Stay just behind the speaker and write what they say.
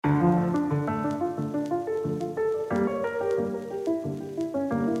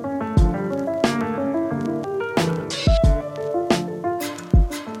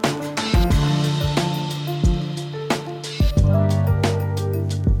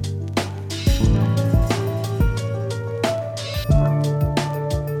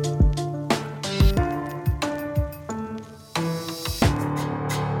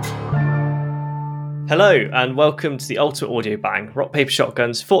Hello and welcome to the Ultimate Audio Bang, Rock Paper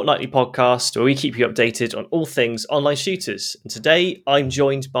Shotgun's fortnightly podcast where we keep you updated on all things online shooters. And today I'm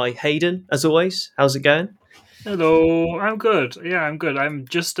joined by Hayden, as always. How's it going? Hello, I'm good. Yeah, I'm good. I'm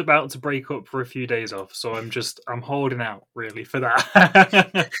just about to break up for a few days off, so I'm holding out really for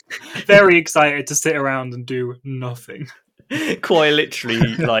that. Very excited to sit around and do nothing. Quite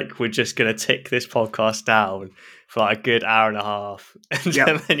literally, like we're just going to tick this podcast down for like a good hour and a half,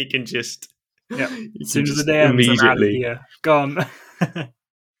 and then you can just as soon as the day ends, I'm out of here. Gone.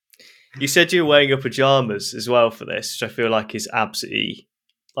 You said you were wearing your pajamas as well for this, which I feel like is absolutely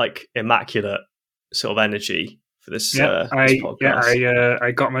like immaculate sort of energy for this, this podcast.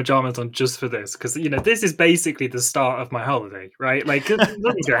 I got my pajamas on just for this because this is basically the start of my holiday, right? Like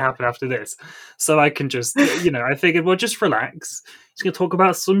nothing's gonna happen after this, so I can just I figured we'll just relax. Just gonna talk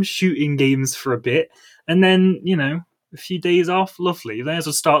about some shooting games for a bit, and then a few days off, lovely. Then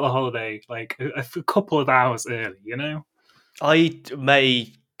we'll start the holiday like a couple of hours early. I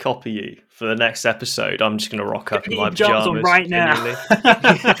may copy you for the next episode. I'm just going to rock up in my pajamas on right now.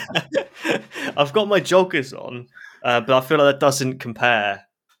 I've got my joggers on, but I feel like that doesn't compare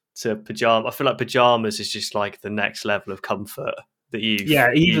to pajamas. I feel like pajamas is just like the next level of comfort that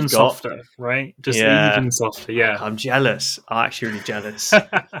even softer, right? Just even softer. Yeah, I'm jealous. I'm actually really jealous.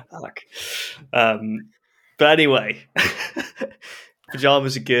 But anyway,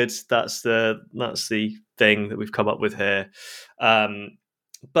 pajamas are good. That's the thing that we've come up with here.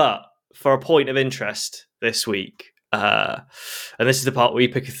 But for a point of interest this week, and this is the part where we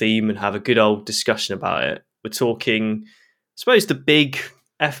pick a theme and have a good old discussion about it. We're talking, I suppose, the big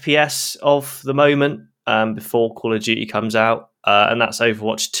FPS of the moment before Call of Duty comes out, and that's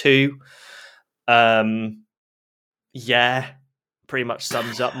Overwatch 2. Pretty much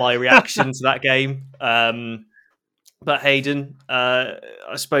sums up my reaction to that game. But Hayden, I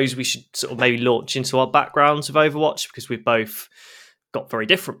suppose we should sort of maybe launch into our backgrounds of Overwatch because we've both got very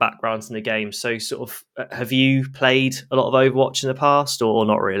different backgrounds in the game. So sort of, have you played a lot of Overwatch in the past or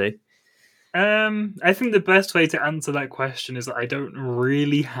not really? I think the best way to answer that question is that I don't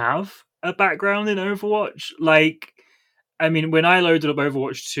really have a background in Overwatch. Like, I mean, when I loaded up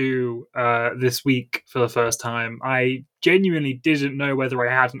Overwatch 2 this week for the first time, I genuinely didn't know whether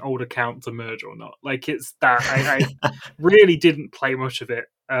I had an old account to merge or not. Like, it's that I really didn't play much of it.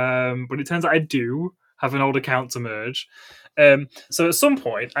 But it turns out I do have an old account to merge. So at some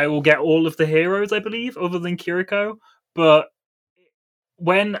point, I will get all of the heroes, I believe, other than Kiriko. But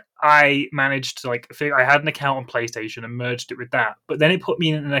when I managed to figure, I had an account on PlayStation and merged it with that. But then it put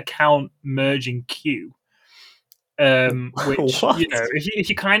me in an account merging queue. Which if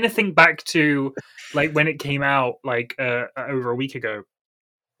you kind of think back to like when it came out over a week ago,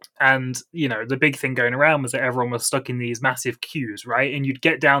 and the big thing going around was that everyone was stuck in these massive queues, right? And you'd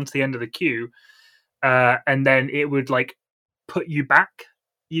get down to the end of the queue, and then it would like put you back.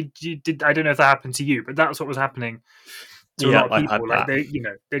 You did. I don't know if that happened to you, but that's what was happening to a lot of people. Like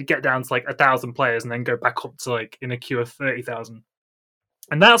they'd get down to like 1,000 players and then go back up to like in a queue of 30,000.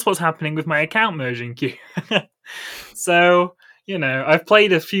 And that's what's happening with my account merging queue. So, I've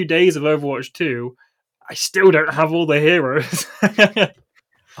played a few days of Overwatch 2. I still don't have all the heroes.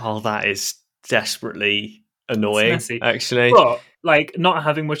 Oh, that is desperately annoying, actually. But, not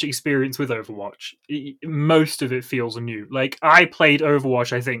having much experience with Overwatch, most of it feels new. Like, I played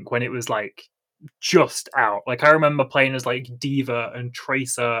Overwatch, I think, when it was, just out. Like, I remember playing as, D.Va and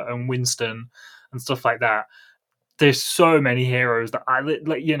Tracer and Winston and stuff like that. There's so many heroes that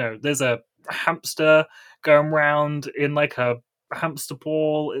there's a hamster going around in a hamster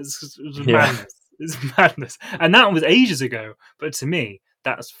ball. It's madness. It's madness. And that was ages ago. But to me,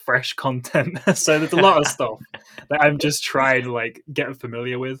 that's fresh content. So there's a lot of stuff that I'm just trying to get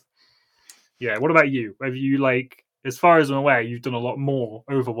familiar with. Yeah. What about you? Have you as far as I'm aware, you've done a lot more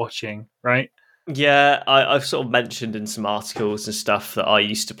Overwatching, right? Yeah, I've sort of mentioned in some articles and stuff that I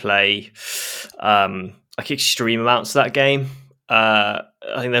used to play extreme amounts of that game. I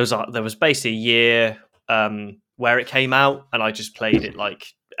think there was basically a year where it came out, and I just played it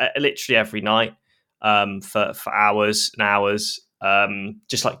literally every night for hours and hours,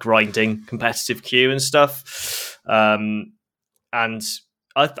 just grinding competitive queue and stuff. And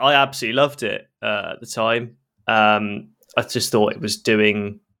I absolutely loved it at the time. I just thought it was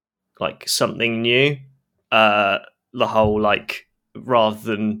doing something new. The whole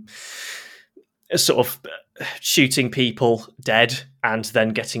rather than sort of shooting people dead and then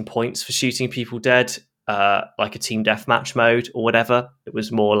getting points for shooting people dead, like a team deathmatch mode or whatever. It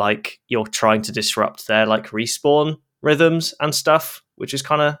was more like you're trying to disrupt their respawn rhythms and stuff, which is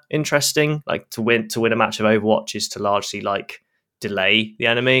kind of interesting. To win a match of Overwatch is to largely delay the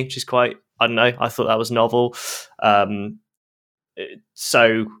enemy, which is quite I don't know. I thought that was novel.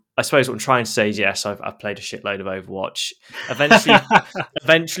 So I suppose what I'm trying to say is yes, I've played a shitload of Overwatch.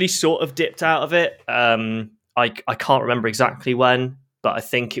 Eventually, sort of dipped out of it. I can't remember exactly when, but I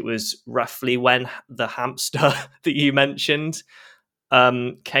think it was roughly when the hamster that you mentioned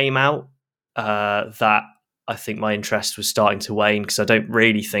came out. That I think my interest was starting to wane because I don't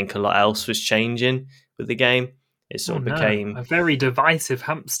really think a lot else was changing with the game. It sort of became a very divisive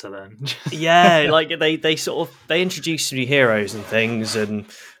hamster then. Yeah, like they introduced new heroes and things, and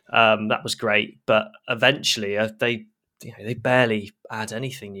that was great. But eventually, they barely add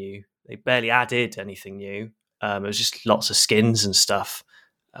anything new. They barely added anything new. It was just lots of skins and stuff.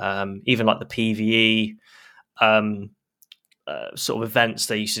 Even like the PVE sort of events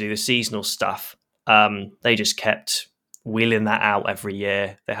they used to do, the seasonal stuff. They just kept wheeling that out every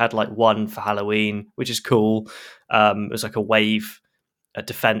year. They had like one for Halloween, which is cool. It was like a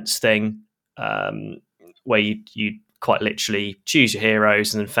defense thing, where you quite literally choose your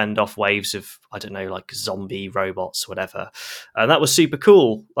heroes and then fend off waves of, I don't know, like zombie robots or whatever. And that was super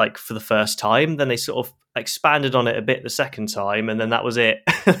cool, like for the first time. Then they sort of expanded on it a bit the second time, and then that was it.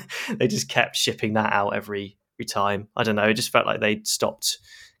 They just kept shipping that out every time. I don't know, it just felt like they'd stopped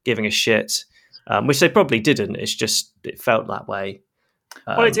giving a shit, which they probably didn't. It's just, it felt that way.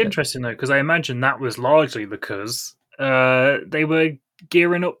 Well, it's interesting though, because I imagine that was largely because they were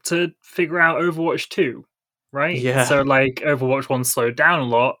gearing up to figure out Overwatch 2, right? Yeah. So like Overwatch 1 slowed down a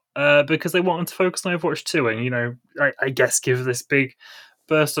lot because they wanted to focus on Overwatch 2 and, you know, I guess give this big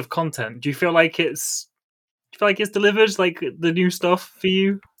burst of content. Do you feel like it's delivered, like the new stuff for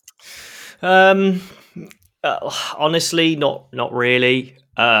you? Honestly, not really.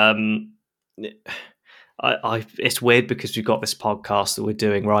 It's weird because we've got this podcast that we're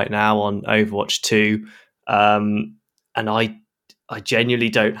doing right now on Overwatch 2, and I genuinely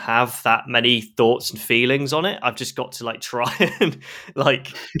don't have that many thoughts and feelings on it. I've just got to like try and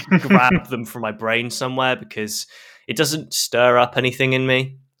like grab them from my brain somewhere because it doesn't stir up anything in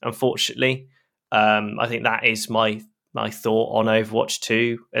me, unfortunately. I think that is my thought on Overwatch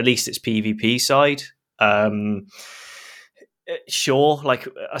 2, at least its PvP side. Sure, like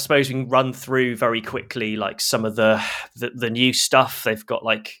I suppose we can run through very quickly like some of the new stuff. They've got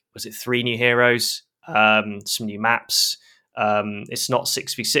like, was it 3 new heroes, some new maps. It's not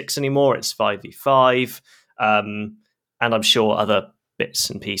 6v6 anymore, it's 5v5, and I'm sure other bits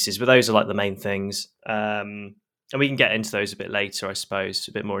and pieces, but those are like the main things. And we can get into those a bit later, I suppose,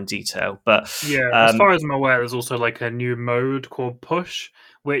 a bit more in detail. But yeah, as far as I'm aware, there's also like a new mode called Push,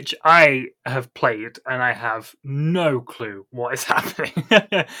 which I have played and I have no clue what is happening.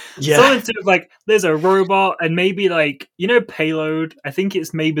 Yeah. Something to do with, like, there's a robot and maybe like, you know, payload. I think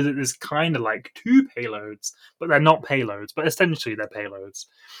it's maybe that there's kind of like 2 payloads, but they're not payloads, but essentially they're payloads.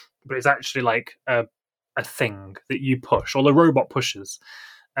 But it's actually like a thing that you push, or the robot pushes.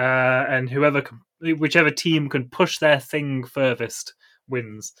 And whichever team can push their thing furthest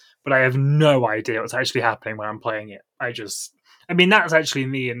wins. But I have no idea what's actually happening when I'm playing it. I mean, that's actually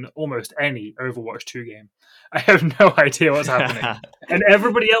me in almost any Overwatch 2 game. I have no idea what's happening. And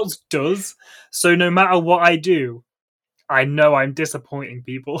everybody else does. So no matter what I do, I know I'm disappointing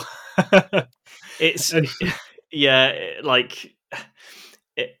people. It's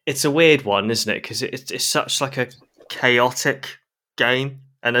it's a weird one, isn't it? Because it's such like a chaotic game.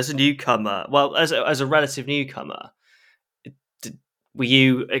 And as a newcomer, well, as a relative newcomer, were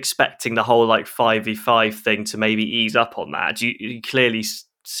you expecting the whole like 5v5 thing to maybe ease up on that? You clearly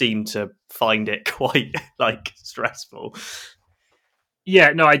seem to find it quite like stressful. Yeah,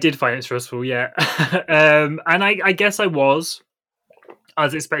 no, I did find it stressful. Yeah, and I guess I was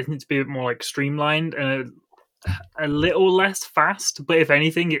expecting it to be a bit more like streamlined and a little less fast. But if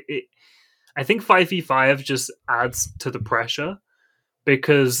anything, I think 5v5 just adds to the pressure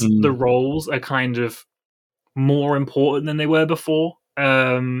because the roles are kind of more important than they were before.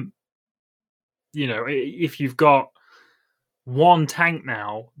 You know, if you've got one tank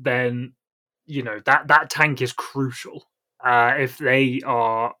now, then you know that tank is crucial. If they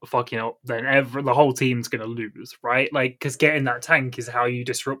are fucking up, then the whole team's going to lose, right? Like, because getting that tank is how you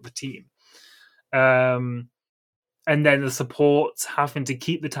disrupt the team. And then the supports having to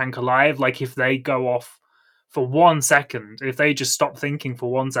keep the tank alive. Like, if they go off for 1 second, if they just stop thinking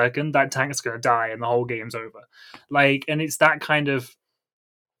for 1 second, that tank's going to die and the whole game's over. Like, and it's that kind of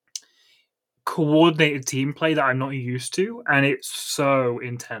coordinated team play that I'm not used to, and it's so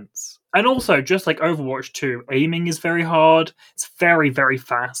intense. And also, just like Overwatch 2, aiming is very hard. It's very, very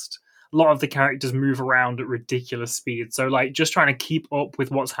fast. A lot of the characters move around at ridiculous speed. So, like, just trying to keep up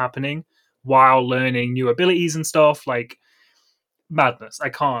with what's happening while learning new abilities and stuff, like, madness. I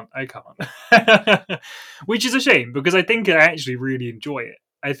can't. Which is a shame, because I think I actually really enjoy it.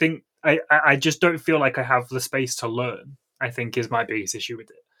 I think I just don't feel like I have the space to learn, I think, is my biggest issue with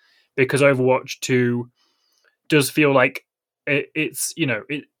it. Because Overwatch 2 does feel like it's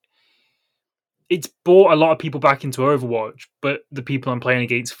brought a lot of people back into Overwatch, but the people I'm playing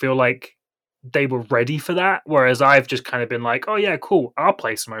against feel like they were ready for that, whereas I've just kind of been like, oh yeah, cool, I'll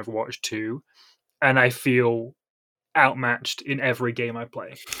play some Overwatch 2, and I feel outmatched in every game I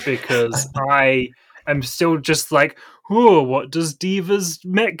play, because I am still just like, oh, what does D.Va's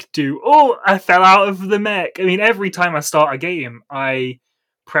mech do? Oh, I fell out of the mech. I mean, every time I start a game, I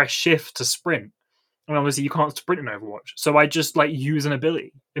press shift to sprint. And obviously you can't sprint in Overwatch. So I just like use an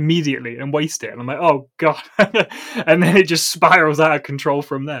ability immediately and waste it. And I'm like, oh god. And then it just spirals out of control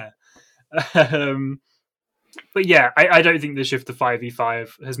from there. But yeah, I don't think the shift to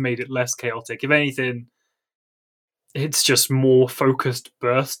 5v5 has made it less chaotic. If anything, it's just more focused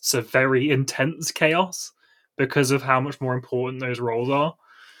bursts of very intense chaos because of how much more important those roles are.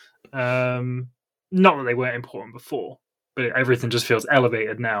 Not that they weren't important before, but everything just feels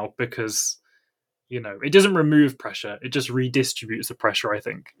elevated now because, it doesn't remove pressure. It just redistributes the pressure, I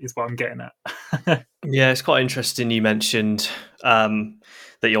think, is what I'm getting at. Yeah, it's quite interesting you mentioned that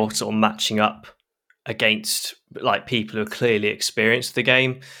you're sort of matching up against like people who are clearly experienced with the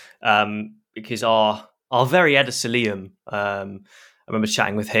game, because our very Edison Liam, I remember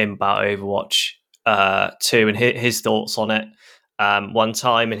chatting with him about Overwatch 2 and his thoughts on it one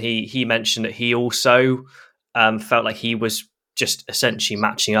time, and he mentioned that he also felt like he was just essentially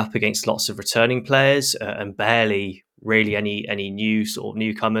matching up against lots of returning players and barely really any new sort of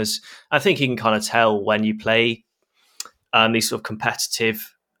newcomers. I think you can kind of tell when you play these sort of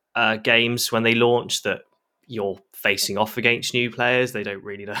competitive games when they launch that you're facing off against new players. They don't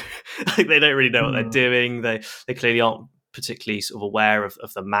really know they don't really know what they're doing. They clearly aren't particularly sort of aware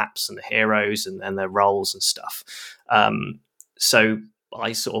of the maps and the heroes and their roles and stuff. So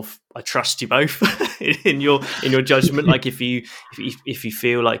I trust you both in your judgment. Like if you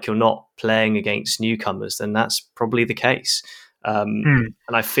feel like you're not playing against newcomers, then that's probably the case. And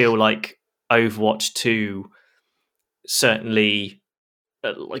I feel like Overwatch 2 certainly,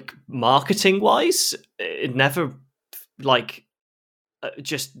 like marketing wise, it never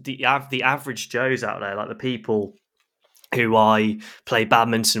just the average Joes out there, like the people who I play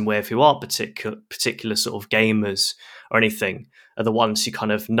badminton with, who aren't particular sort of gamers or anything, are the ones who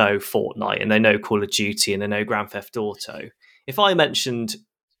kind of know Fortnite and they know Call of Duty and they know Grand Theft Auto. If I mentioned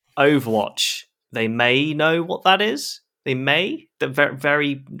Overwatch, they may know what that is. They may. The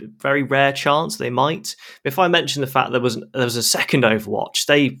very, very rare chance they might. If I mentioned the fact there was a second Overwatch,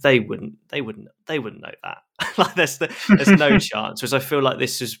 they wouldn't know that. Like there's no chance. Because I feel like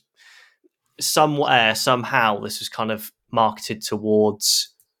this is somehow this was kind of marketed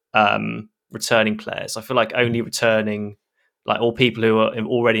towards returning players. I feel like only returning, like all people who are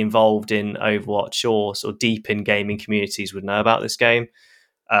already involved in Overwatch or sort of deep in gaming communities would know about this game.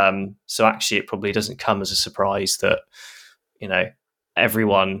 So actually it probably doesn't come as a surprise that,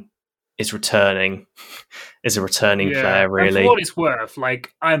 everyone is a returning player, really. And for what it's worth,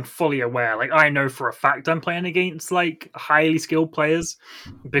 like, I'm fully aware, like, I know for a fact I'm playing against, like, highly skilled players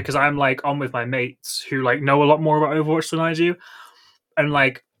because I'm, like, on with my mates who, like, know a lot more about Overwatch than I do. And,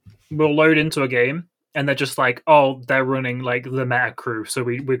 like, we'll load into a game and they're just like, oh, they're running, like, the meta crew, so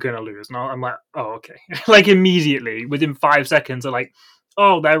we're going to lose. And I'm like, oh, okay. Like, immediately, within 5 seconds, they're like,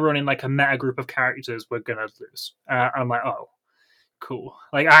 oh, they're running, like, a meta group of characters, we're going to lose. I'm like, oh, cool.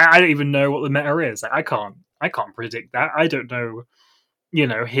 Like, I don't even know what the meta is. Like, I can't predict that. I don't know,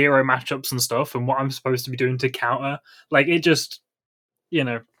 hero matchups and stuff and what I'm supposed to be doing to counter. Like, it just,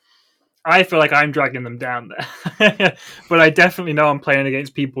 I feel like I'm dragging them down there. But I definitely know I'm playing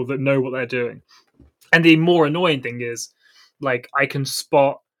against people that know what they're doing. And the more annoying thing is, like, I can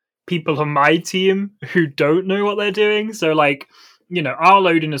spot people on my team who don't know what they're doing. So, like, I'll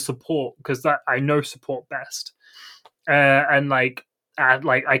load in a support because that I know support best. And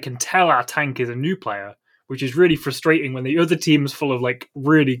I can tell our tank is a new player, which is really frustrating when the other team's full of like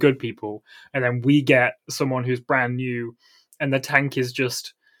really good people, and then we get someone who's brand new, and the tank is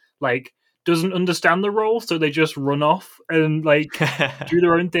just like doesn't understand the role, so they just run off and like do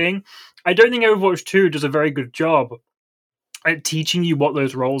their own thing. I don't think Overwatch 2 does a very good job at teaching you what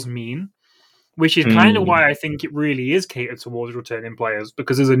those roles mean, which is kind of why I think it really is catered towards returning players,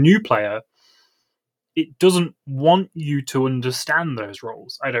 because as a new player, it doesn't want you to understand those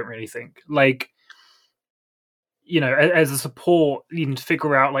roles. I don't really think. Like, as a support, you need to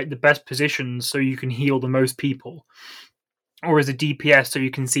figure out like the best positions so you can heal the most people. Or as a DPS, so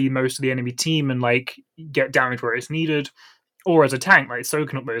you can see most of the enemy team and like get damage where it's needed. or as a tank, like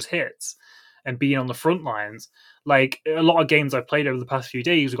soaking up those hits and being on the front lines. Like a lot of games I've played over the past few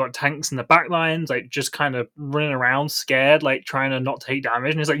days, we've got tanks in the back lines, like just kind of running around scared, like trying to not take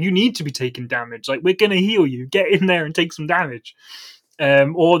damage. And it's like, you need to be taking damage. Like, we're going to heal you. Get in there and take some damage.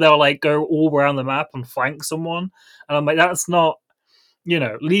 Or they'll like go all around the map and flank someone. And I'm like, that's not,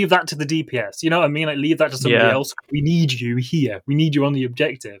 leave that to the DPS. You know what I mean? Like, leave that to somebody else. We need you here. We need you on the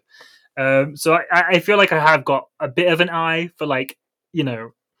objective. So I feel like I have got a bit of an eye for like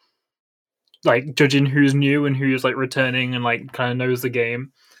judging who's new and who's like returning and like kind of knows the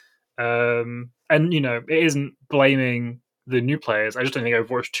game. And it isn't blaming the new players. I just don't think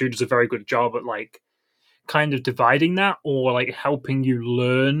Overwatch 2 does a very good job at like kind of dividing that or like helping you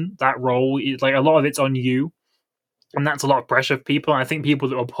learn that role. Like a lot of it's on you, and that's a lot of pressure for people. And I think people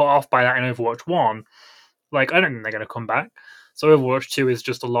that were put off by that in Overwatch 1, like, I don't think they're going to come back. So Overwatch 2 is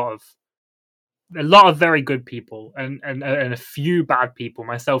just a lot of very good people and a few bad people,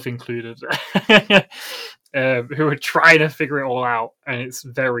 myself included, who are trying to figure it all out, and it's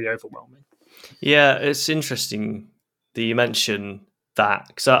very overwhelming. Yeah, it's interesting that you mention that,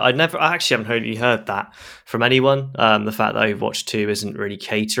 because I actually haven't really heard that from anyone. The fact that Overwatch 2 isn't really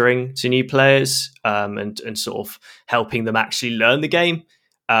catering to new players and sort of helping them actually learn the game,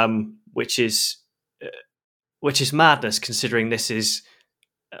 which is madness, considering this is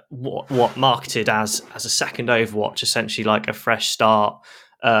what marketed as a second Overwatch, essentially like a fresh start,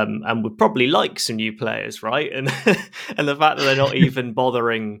 and would probably like some new players, right? And and the fact that they're not even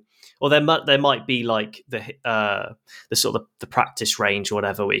bothering, or there might be like the sort of the practice range or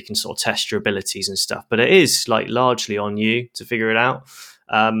whatever, where you can sort of test your abilities and stuff, but it is like largely on you to figure it out.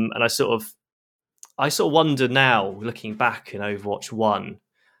 And I sort of wonder now, looking back in Overwatch 1,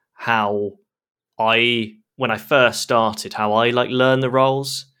 how when I first started, how I like learned the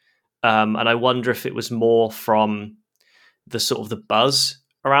roles. And I wonder if it was more from the sort of the buzz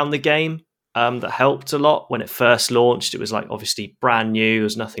around the game that helped a lot. When it first launched, it was like obviously brand new, there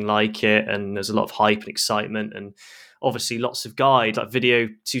was nothing like it, and there's a lot of hype and excitement, and obviously lots of guide, like video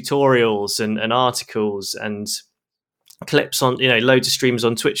tutorials and articles and clips on, loads of streamers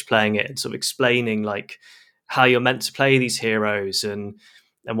on Twitch playing it and sort of explaining like how you're meant to play these heroes and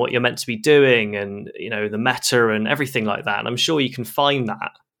what you're meant to be doing, and the meta and everything like that. And I'm sure you can find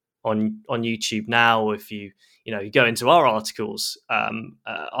that on YouTube now if you go into our articles,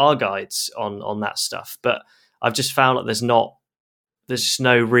 our guides on that stuff. But I've just found that there's just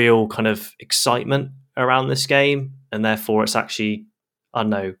no real kind of excitement around this game, and therefore it's actually, I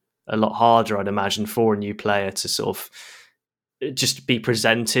don't know, a lot harder, I'd imagine, for a new player to sort of just be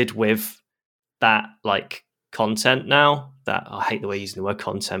presented with that like content now. That, I hate the way you're using the word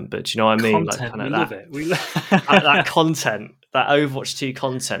content, but do you know what I mean? Content, like kind of that content, that Overwatch 2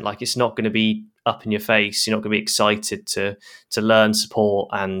 content, like it's not going to be up in your face. You're not going to be excited to learn support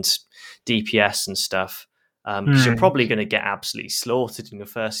and DPS and stuff, because you're probably going to get absolutely slaughtered in your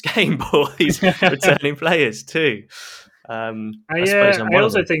first game by these returning players too. I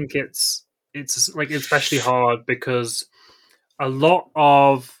also think it's like especially hard because a lot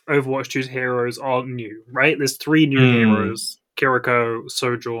of Overwatch 2's heroes are new, right? There's 3 new heroes: Kiriko,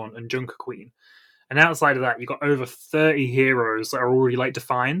 Sojourn, and Junker Queen. And outside of that, you've got over 30 heroes that are already like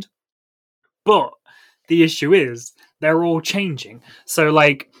defined. But the issue is they're all changing. So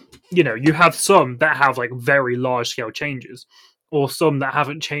like, you have some that have like very large scale changes, or some that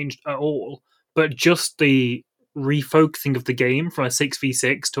haven't changed at all. But just the refocusing of the game from a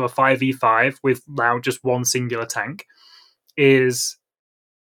 6v6 to a 5v5 with now just one singular tank is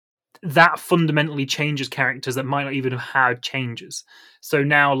that fundamentally changes characters that might not even have had changes. So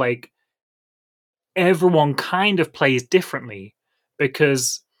now like everyone kind of plays differently,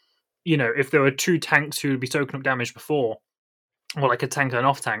 because if there were 2 tanks who would be soaking up damage before, or like a tank and an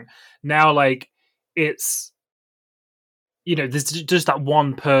off tank, now like it's there's just that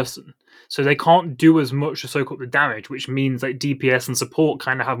one person, so they can't do as much to soak up the damage, which means like DPS and support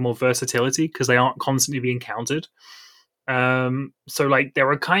kind of have more versatility because they aren't constantly being countered. So like there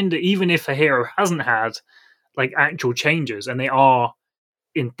are kind of, even if a hero hasn't had like actual changes and they are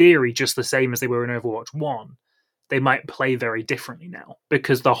in theory just the same as they were in Overwatch 1, they might play very differently now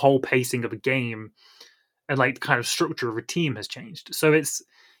because the whole pacing of a game and like the kind of structure of a team has changed. So it's,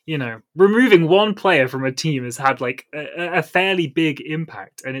 removing one player from a team has had like a fairly big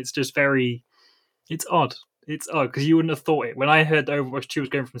impact, and it's just it's odd. It's odd because you wouldn't have thought it. When I heard Overwatch 2 was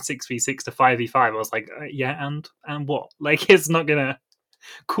going from 6v6 to 5v5, I was like, yeah, and what? Like, it's not gonna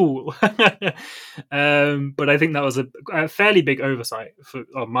cool. But I think that was a fairly big oversight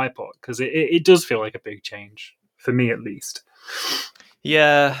on my part, because it does feel like a big change for me, at least.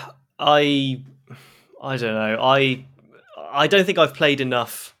 Yeah, I don't know. I don't think I've played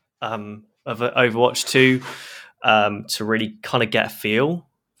enough of Overwatch 2 to really kind of get a feel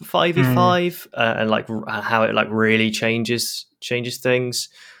for 5v5 and like how it like really changes things,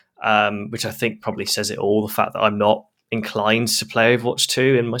 which I think probably says it all. The fact that I'm not inclined to play Overwatch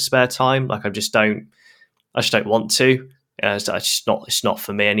 2 in my spare time, like I just don't want to. It's not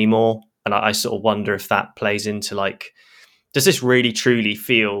for me anymore, and I sort of wonder if that plays into like, does this really truly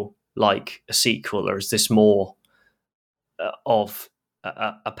feel like a sequel, or is this more of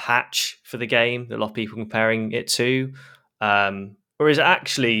a patch for the game that a lot of people are comparing it to, or is it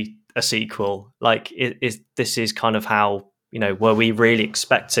actually a sequel? Like, this is kind of how, you know, were we really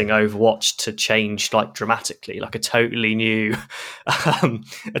expecting Overwatch to change like dramatically, like a totally new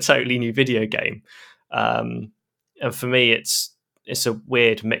video game? And for me, it's a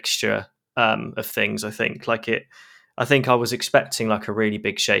weird mixture of things. I think I was expecting like a really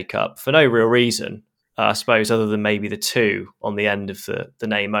big shake up for no real reason. I suppose, other than maybe the 2 on the end of the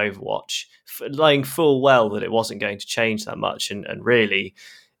name Overwatch, knowing full well that it wasn't going to change that much, and really,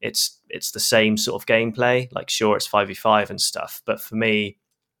 it's the same sort of gameplay. Like, sure, it's 5v5 and stuff, but for me,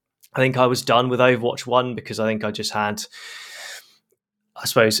 I think I was done with Overwatch 1 because I think I just had, I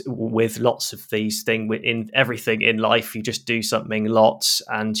suppose, with lots of these things in everything in life, you just do something lots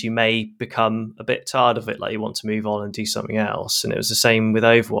and you may become a bit tired of it. Like, you want to move on and do something else. And it was the same with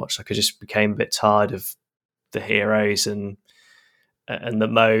Overwatch. Like, I just became a bit tired of the heroes and the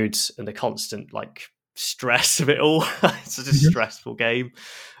modes and the constant like stress of it all. It's such a stressful game.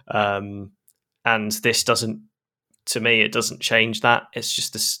 And this doesn't, to me, it doesn't change that. It's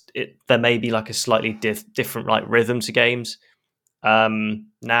just this, there may be like a slightly different like rhythm to games.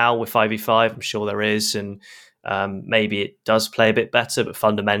 Now with 5v5, I'm sure there is, and maybe it does play a bit better, but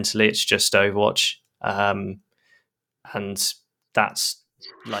fundamentally it's just Overwatch, and that's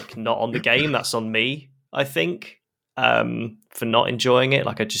like not on the game, that's on me, I think, for not enjoying it.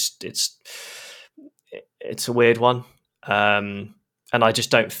 Like, it's a weird one, and I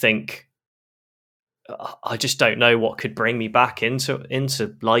just don't know what could bring me back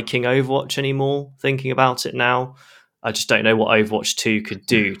into liking Overwatch anymore, thinking about it now. I just don't know what Overwatch 2 could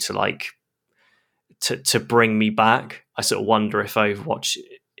do to like to bring me back. I sort of wonder if Overwatch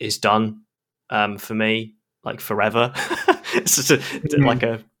is done for me, like forever. It's just like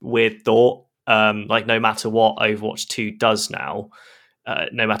a weird thought. Like, no matter what Overwatch 2 does now,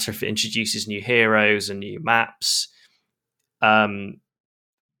 no matter if it introduces new heroes and new maps,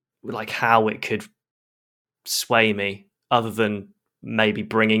 like how it could sway me, other than maybe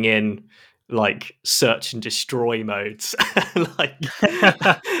bringing in like search and destroy modes, like,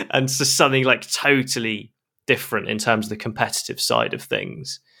 and so something like totally different in terms of the competitive side of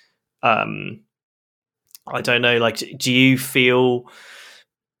things. I don't know. Like, do you feel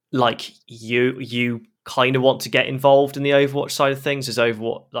like you kind of want to get involved in the Overwatch side of things? Is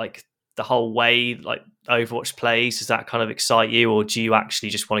Overwatch, like, the whole way like Overwatch plays, does that kind of excite you, or do you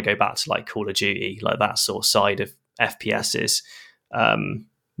actually just want to go back to like Call of Duty, like that sort of side of FPSs?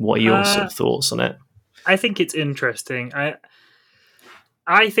 What are your sort of thoughts on it? I think it's interesting.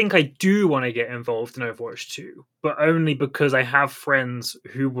 I think I do want to get involved in Overwatch 2, but only because I have friends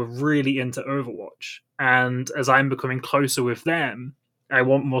who were really into Overwatch. And as I'm becoming closer with them, I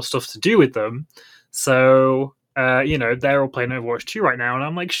want more stuff to do with them. So, they're all playing Overwatch 2 right now. And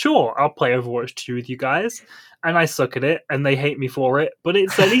I'm like, sure, I'll play Overwatch 2 with you guys. And I suck at it and they hate me for it. But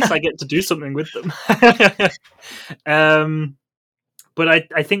it's at least I get to do something with them. But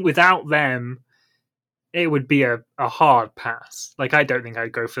I think without them, it would be a hard pass. Like, I don't think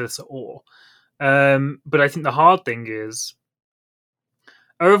I'd go for this at all. But I think the hard thing is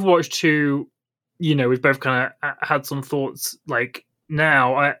Overwatch 2, we've both kind of had some thoughts. Like,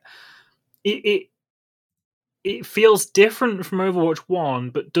 now, it feels different from Overwatch 1,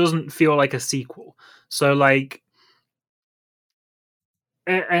 but doesn't feel like a sequel. So, like,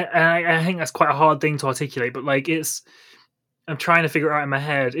 and I think that's quite a hard thing to articulate, but like, I'm trying to figure it out in my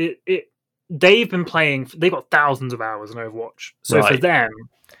head. They've been playing, they've got thousands of hours in Overwatch. So right. For them,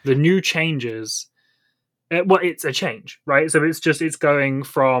 the new changes, it's a change, right? So it's going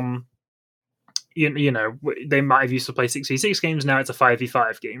from, they might have used to play 6v6 games, now it's a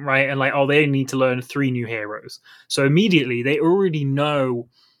 5v5 game, right? And like, they need to learn 3 new heroes. So immediately they already know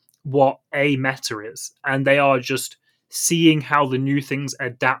what a meta is, and they are just seeing how the new things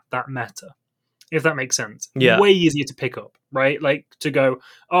adapt that meta. If that makes sense. Yeah. Way easier to pick up, right? Like, to go,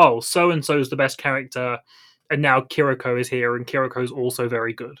 oh, so-and-so is the best character, and now Kiriko is here, and Kiriko is also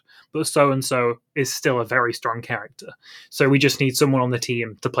very good. But so-and-so is still a very strong character. So we just need someone on the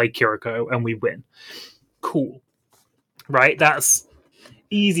team to play Kiriko, and we win. Cool. Right? That's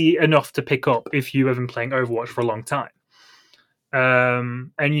easy enough to pick up if you have been playing Overwatch for a long time.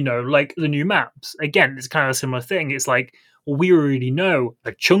 And like the new maps, again, it's kind of a similar thing. It's like, well, we already know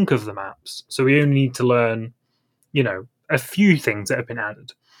a chunk of the maps, so we only need to learn, a few things that have been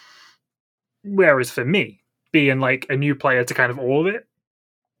added. Whereas for me, being like a new player to kind of all of it,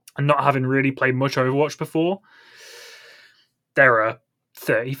 and not having really played much Overwatch before, there are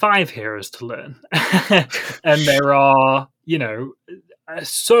 35 heroes to learn. And there are,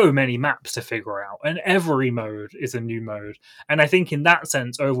 so many maps to figure out, and every mode is a new mode. And I think in that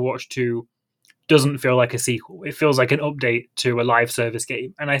sense, Overwatch 2 doesn't feel like a sequel. It feels like an update to a live service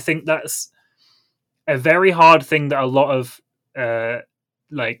game. And I think that's a very hard thing that a lot of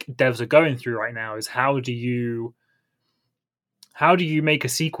like devs are going through right now, is how do you make a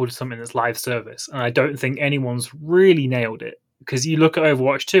sequel to something that's live service? And I don't think anyone's really nailed it, because you look at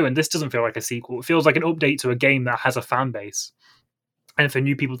Overwatch 2 and this doesn't feel like a sequel. It feels like an update to a game that has a fan base. And for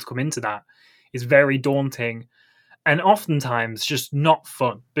new people to come into that is very daunting, and oftentimes just not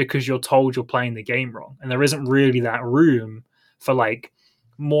fun, because you're told you're playing the game wrong. And there isn't really that room for like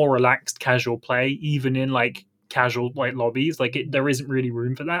more relaxed casual play, even in like casual like lobbies. Like there isn't really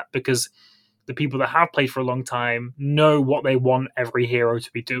room for that, because the people that have played for a long time know what they want every hero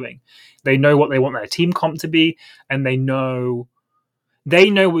to be doing. They know what they want their team comp to be, and they know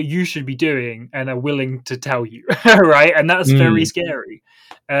what you should be doing and are willing to tell you, right? And that's very scary.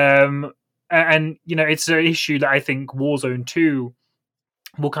 And it's an issue that I think Warzone 2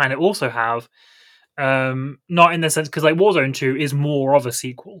 will kind of also have. Not in the sense, because like Warzone 2 is more of a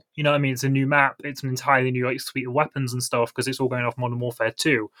sequel. You know what I mean? It's a new map. It's an entirely new like suite of weapons and stuff, because it's all going off Modern Warfare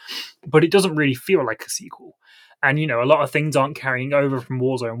 2. But it doesn't really feel like a sequel. And a lot of things aren't carrying over from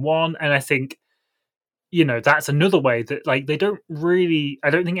Warzone 1. And I think that's another way that like I don't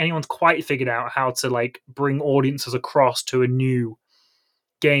think anyone's quite figured out how to like bring audiences across to a new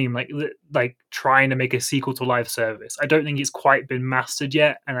game, like trying to make a sequel to live service. I don't think it's quite been mastered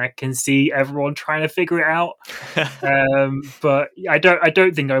yet, and I can see everyone trying to figure it out. But I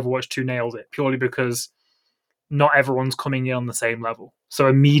don't think Overwatch 2 nailed it, purely because not everyone's coming in on the same level. So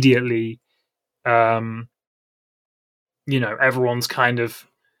immediately, everyone's kind of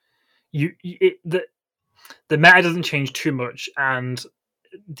the meta doesn't change too much, and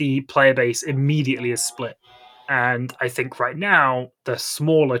the player base immediately is split. And I think right now, the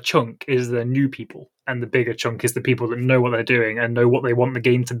smaller chunk is the new people, and the bigger chunk is the people that know what they're doing and know what they want the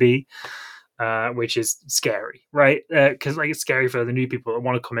game to be, which is scary, right? Because like it's scary for the new people that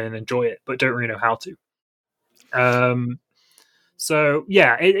want to come in and enjoy it, but don't really know how to. So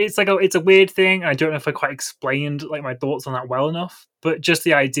yeah, it's a weird thing. I don't know if I quite explained like my thoughts on that well enough, but just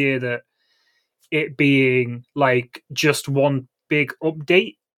the idea that it being like just one big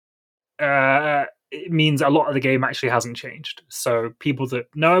update, it means a lot of the game actually hasn't changed. So people that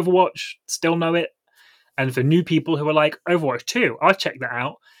know Overwatch still know it, and for new people who are like, Overwatch 2, I'll check that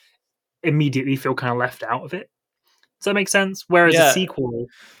out, immediately feel kind of left out of it. Does that make sense? Whereas a sequel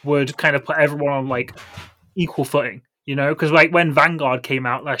would kind of put everyone on like equal footing, because like when Vanguard came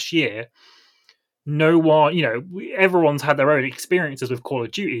out last year, no one, everyone's had their own experiences with Call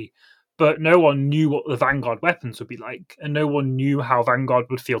of Duty, but no one knew what the Vanguard weapons would be like, and no one knew how Vanguard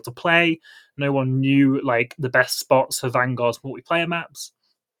would feel to play. No one knew like the best spots for Vanguard's multiplayer maps.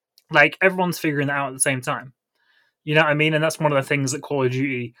 Like everyone's figuring that out at the same time. You know what I mean? And that's one of the things that Call of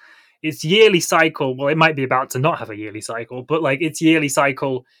Duty, its yearly cycle, well, it might be about to not have a yearly cycle, but like its yearly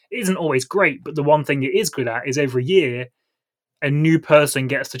cycle isn't always great. But the one thing it is good at is every year a new person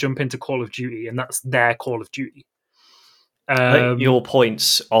gets to jump into Call of Duty, and that's their Call of Duty. Your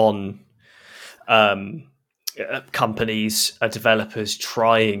points on companies, developers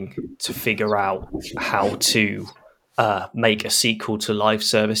trying to figure out how to make a sequel to live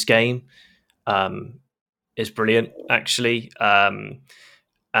service game is brilliant, actually.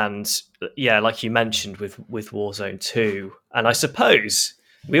 And yeah, like you mentioned with Warzone 2, and I suppose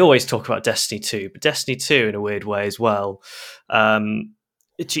we always talk about Destiny 2, but Destiny 2 in a weird way as well.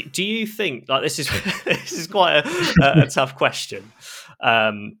 Do you think, like, this is quite a tough question,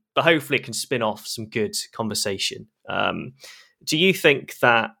 but hopefully it can spin off some good conversation. Do you think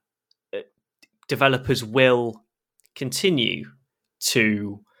that developers will continue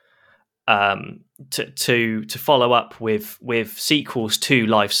to follow up with sequels to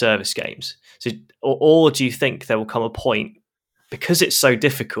live service games? So, or do you think there will come a point, because it's so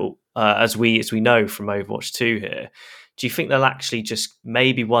difficult, as we know from Overwatch 2 here? Do you think they'll actually just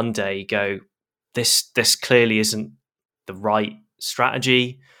maybe one day go, this clearly isn't the right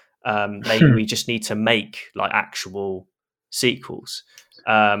strategy? Maybe we just need to make like actual sequels.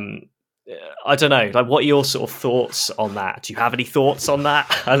 I don't know. Like, what are your sort of thoughts on that? Do you have any thoughts on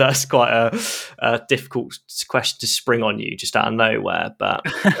that? I know it's quite a difficult question to spring on you just out of nowhere, but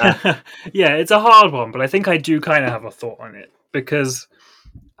yeah, it's a hard one. But I think I do kind of have a thought on it, because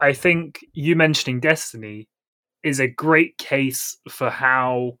I think you mentioning Destiny is a great case for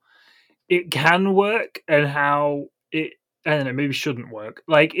how it can work and how it, I don't know, maybe shouldn't work.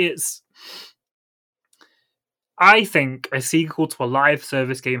 Like, I think a sequel to a live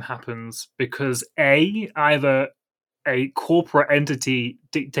service game happens because either a corporate entity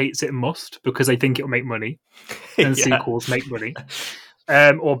dictates it must because they think it'll make money, and sequels make money,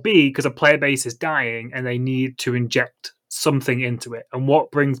 or B, because a player base is dying and they need to inject something into it. And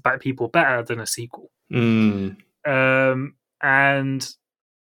what brings back people better than a sequel? And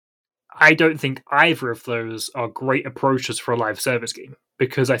I don't think either of those are great approaches for a live service game,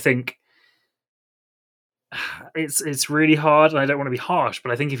 because I think it's really hard, and I don't want to be harsh, but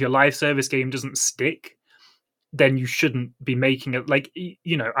I think if your live service game doesn't stick, then you shouldn't be making it. Like,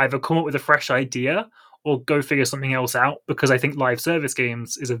 either come up with a fresh idea or go figure something else out, because I think live service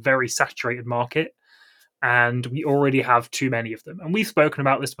games is a very saturated market and we already have too many of them. And we've spoken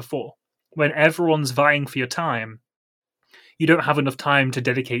about this before. When everyone's vying for your time, you don't have enough time to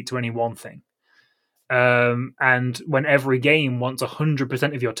dedicate to any one thing. And when every game wants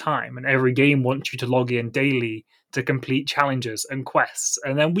 100% of your time, and every game wants you to log in daily to complete challenges and quests,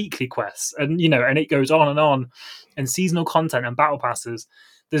 and then weekly quests, and and it goes on, and seasonal content and battle passes,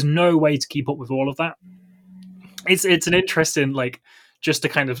 there's no way to keep up with all of that. It's an interesting, like, just to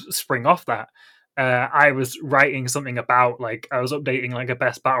kind of spring off that. I was writing something about, like, I was updating like a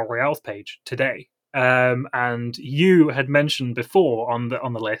best battle royales page today, and you had mentioned before on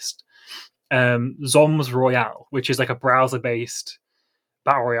the list. Zoms Royale, which is like a browser-based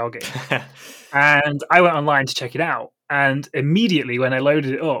battle royale game. And I went online to check it out, and immediately when I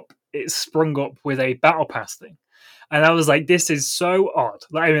loaded it up, it sprung up with a battle pass thing. And I was like, this is so odd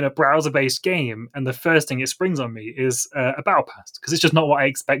that I'm in a browser-based game, and the first thing it springs on me is a battle pass, because it's just not what I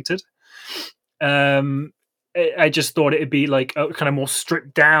expected. I just thought it'd be like a kind of more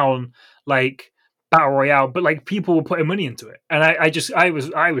stripped down, like, battle royale, but like people were putting money into it, and I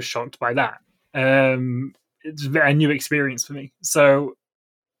was shocked by that. It's a new experience for me. So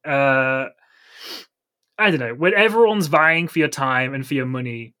I don't know, when everyone's vying for your time and for your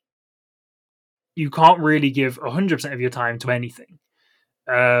money, you can't really give 100% of your time to anything,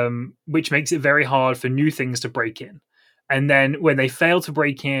 which makes it very hard for new things to break in. And then when they fail to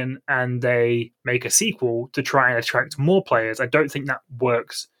break in and they make a sequel to try and attract more players, I don't think that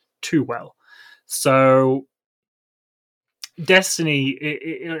works too well. So Destiny,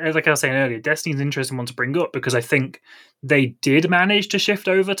 like I was saying earlier, Destiny's an interesting one to bring up, because I think they did manage to shift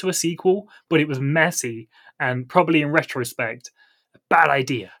over to a sequel, but it was messy and probably in retrospect a bad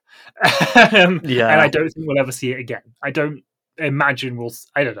idea. And I don't think we'll ever see it again. I don't imagine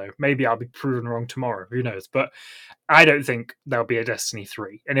I don't know, maybe I'll be proven wrong tomorrow, who knows, but I don't think there'll be a Destiny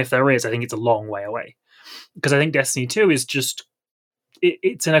 3, and if there is, I think it's a long way away, because I think Destiny 2 is just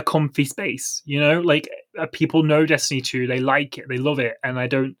it's in a comfy space, like, people know Destiny 2, they like it, they love it, and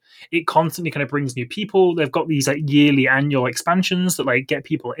it constantly kind of brings new people. They've got these like yearly annual expansions that like get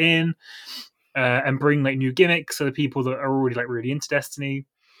people in and bring like new gimmicks for the people that are already like really into Destiny.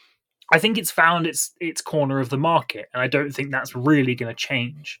 I think it's found its corner of the market, and I don't think that's really going to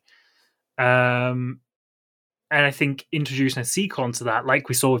change. And I think introducing a sequel onto that, like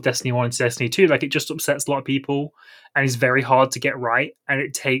we saw with Destiny 1 and Destiny 2, like, it just upsets a lot of people and is very hard to get right. And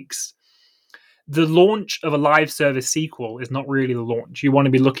it takes the launch of a live service sequel is not really the launch. You want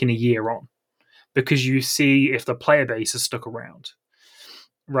to be looking a year on, because you see if the player base is stuck around,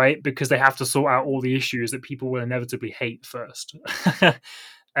 right? Because they have to sort out all the issues that people will inevitably hate first.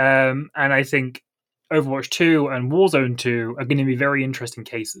 And I think Overwatch 2 and Warzone 2 are going to be very interesting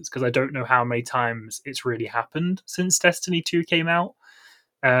cases, because I don't know how many times it's really happened since Destiny 2 came out.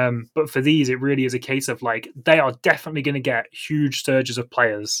 But for these, it really is a case of like, they are definitely going to get huge surges of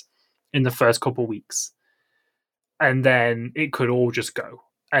players in the first couple weeks, and then it could all just go.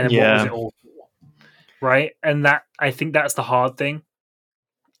 And then what was it all for? Right? And that, I think that's the hard thing,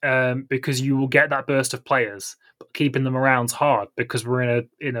 because you will get that burst of players, but keeping them around's hard, because we're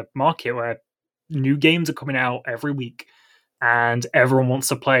in a market where new games are coming out every week and everyone wants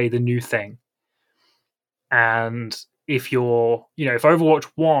to play the new thing. And if if Overwatch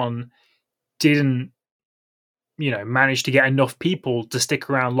 1 didn't, manage to get enough people to stick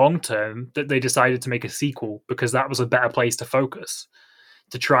around long term, that they decided to make a sequel because that was a better place to focus,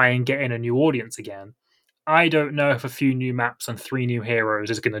 to try and get in a new audience again, I don't know if a few new maps and 3 new heroes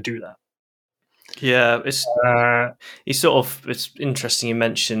is going to do that. Yeah, it's interesting you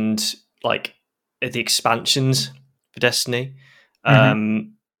mentioned like the expansions for Destiny.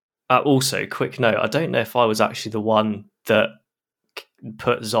 Mhm. Also, quick note: I don't know if I was actually the one that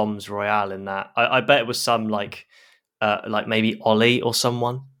put Zombs Royale in that. I bet it was some like maybe Ollie or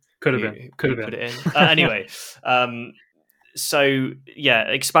someone Could have who been. Could who have put been. it in. Anyway, so yeah,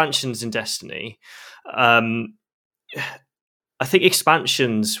 expansions in Destiny. I think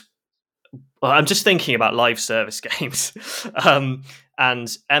expansions. Well, I'm just thinking about live service games, and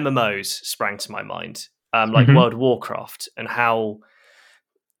MMOs sprang to my mind, like Mhm. World of Warcraft, and how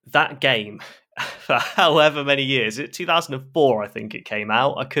that game, for however many years, 2004, I think it came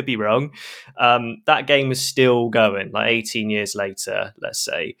out. I could be wrong. That game is still going, like 18 years later, let's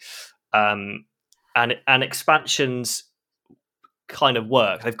say, and expansions kind of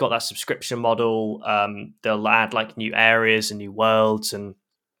work. They've got that subscription model. They'll add like new areas and new worlds, and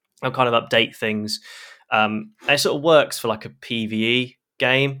they'll kind of update things. And it sort of works for like a PvE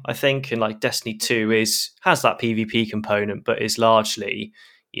game, I think. And like Destiny 2 has that PvP component, but is largely,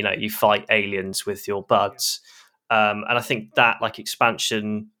 you fight aliens with your buds. And I think that like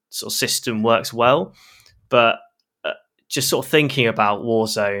expansion sort of system works well. But just sort of thinking about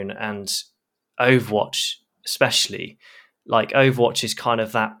Warzone and Overwatch, especially, like Overwatch is kind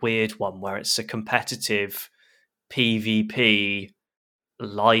of that weird one where it's a competitive PvP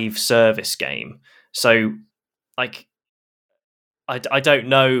live service game. So, like, I don't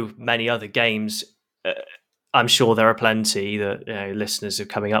know many other games. I'm sure there are plenty that listeners are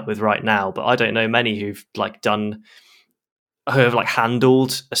coming up with right now, but I don't know many who have like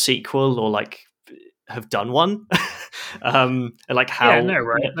handled a sequel or like have done one. And like Yeah, no,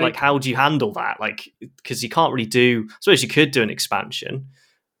 right? how do you handle that? Like, because you can't really do. I suppose you could do an expansion.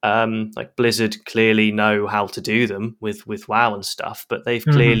 Like Blizzard clearly know how to do them with WoW and stuff, but they've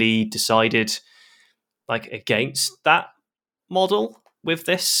Mhm. clearly decided like against that model with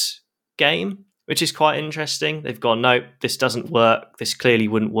this game, which is quite interesting. They've gone, no, this doesn't work. This clearly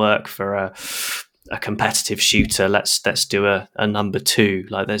wouldn't work for a competitive shooter. Let's do a number two.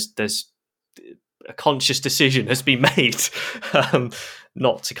 Like there's a conscious decision has been made,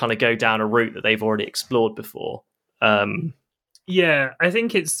 not to kind of go down a route that they've already explored before. Yeah, I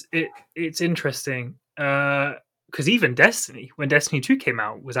think it's interesting because even Destiny, when Destiny 2 came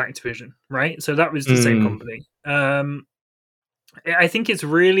out, was Activision, right? So that was the same company. I think it's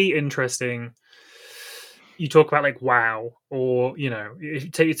really interesting. You talk about like WoW, or if you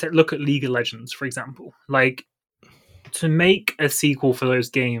take look at League of Legends, for example. Like, to make a sequel for those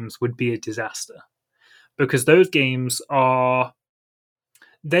games would be a disaster because those games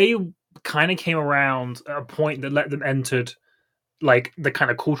they kind of came around at a point that let them entered like the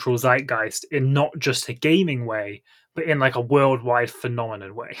kind of cultural zeitgeist in not just a gaming way, but in like a worldwide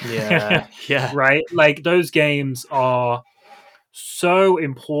phenomenon way. Yeah, yeah, Right? Like, those games are so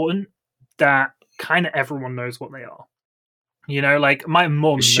important that kind of everyone knows what they are. Like my for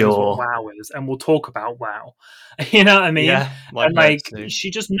mum knows what sure. WoW is and will talk about WoW. You know what I mean? Yeah, my And parents like, do.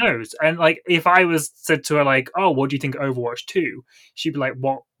 she just knows. And like, if I was said to her like, "Oh, what do you think of Overwatch 2?" She'd be like,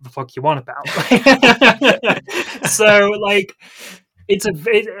 "What the fuck you want about?" So like, it's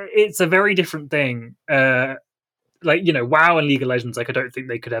a very different thing. Like, WoW and League of Legends, like, I don't think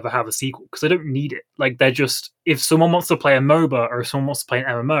they could ever have a sequel because they don't need it. Like, they're just, if someone wants to play a MOBA or if someone wants to play an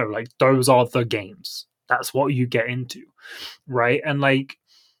MMO, like, those are the games. That's what you get into, right? And like,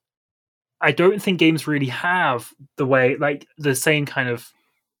 I don't think games really have the way, like, the same kind of.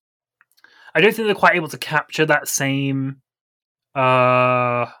 I don't think they're quite able to capture that same,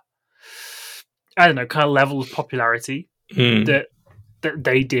 I don't know, kind of level of popularity that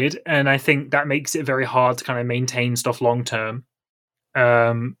they did, and I think that makes it very hard to kind of maintain stuff long term.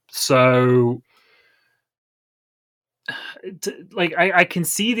 So like, I can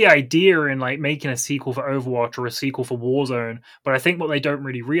see the idea in like making a sequel for Overwatch or a sequel for Warzone, but I think what they don't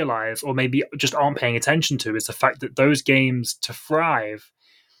really realize, or maybe just aren't paying attention to, is the fact that those games, to thrive,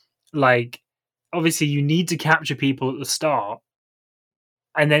 like, obviously you need to capture people at the start,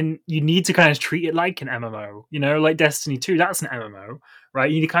 and then you need to kind of treat it like an MMO, like Destiny 2, that's an MMO, right?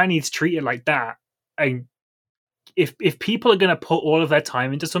 You kind of need to treat it like that. And if people are going to put all of their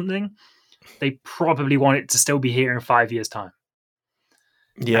time into something, they probably want it to still be here in 5 years' time.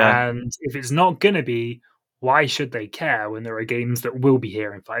 Yeah, And if it's not going to be, why should they care when there are games that will be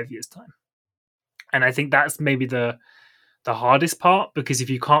here in 5 years' time? And I think that's maybe the hardest part, because if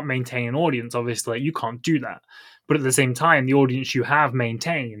you can't maintain an audience, obviously you can't do that. But at the same time, the audience you have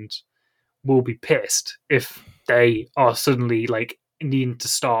maintained will be pissed if they are suddenly like needing to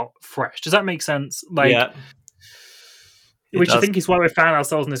start fresh. Does that make sense? Like, yeah, it which I does. think is why we found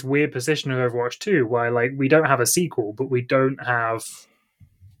ourselves in this weird position of Overwatch 2, where like we don't have a sequel, but we don't have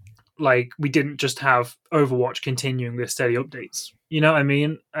like we didn't just have Overwatch continuing with steady updates. You know what I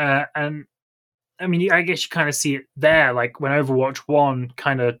mean? And I mean, I guess you kind of see it there, like when Overwatch 1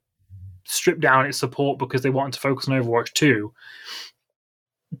 kind of stripped down its support because they wanted to focus on Overwatch 2.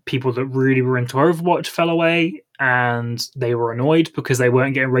 People that really were into Overwatch fell away, and they were annoyed because they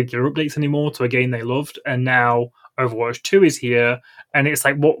weren't getting regular updates anymore to a game they loved. And now Overwatch 2 is here, and it's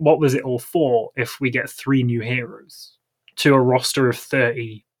like, what was it all for if we get 3 new heroes to a roster of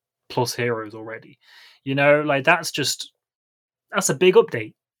 30 plus heroes already? You know, like that's a big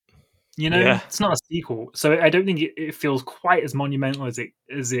update. You know, Yeah. It's not a sequel, so I don't think it feels quite as monumental as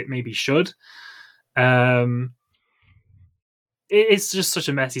it maybe should. It's just such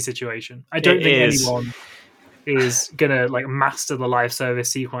a messy situation. I don't think anyone is gonna like master the live service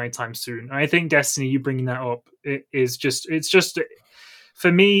sequel anytime soon. And I think Destiny, you bringing that up, it's just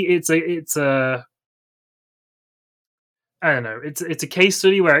for me, it's a I don't know, it's a case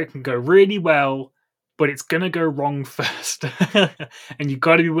study where it can go really well, but it's gonna go wrong first, and you've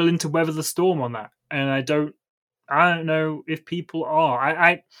got to be willing to weather the storm on that. And I don't know if people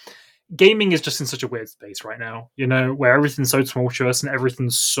are. Gaming is just in such a weird space right now, you know, where everything's so tumultuous and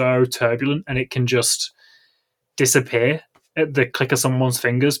everything's so turbulent, and it can just disappear at the click of someone's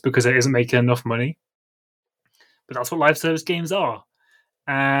fingers because it isn't making enough money. But that's what live service games are.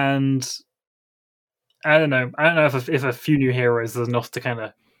 And I don't know if a few new heroes is enough to kind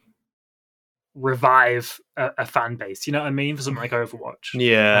of revive a fan base. You know what I mean? For something like Overwatch.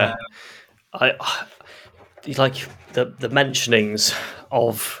 Yeah. I like the mentionings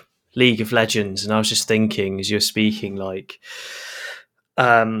of League of Legends, and I was just thinking as you're speaking, like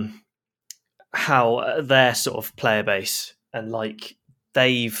how their sort of player base, and like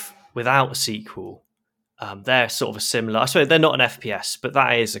they've, without a sequel, they're sort of a similar, I suppose they're not an FPS, but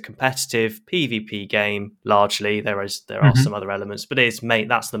that is a competitive PvP game largely. There are some other elements, but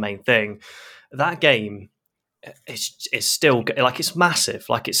that's the main thing. That game is still like, it's massive,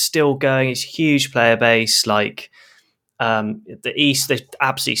 like it's still going, it's a huge player base, like they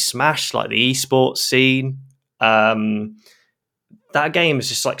absolutely smashed like the esports scene. That game is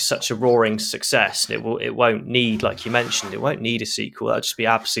just like such a roaring success, and it won't need, like you mentioned, it won't need a sequel. That'd just be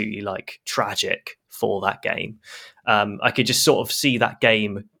absolutely like tragic for that game. I could just sort of see that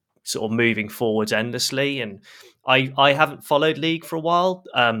game sort of moving forwards endlessly, and I haven't followed League for a while,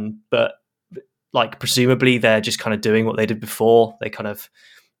 but like presumably they're just kind of doing what they did before. They kind of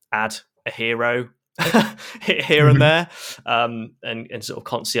add a hero here and there, and sort of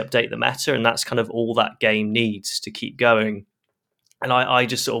constantly update the meta, and that's kind of all that game needs to keep going. And I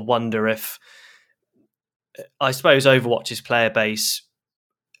just sort of wonder if, I suppose Overwatch's player base,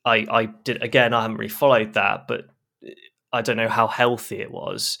 I haven't really followed that, but I don't know how healthy it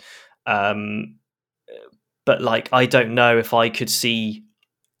was. But like, I don't know if I could see,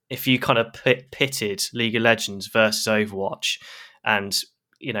 if you kind of pitted League of Legends versus Overwatch, and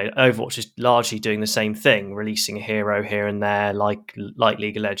you know, Overwatch is largely doing the same thing, releasing a hero here and there, like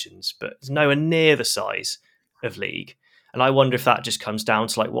League of Legends, but it's nowhere near the size of League. And I wonder if that just comes down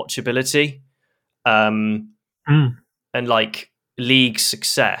to like watchability, and like League's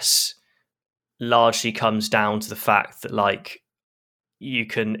success largely comes down to the fact that like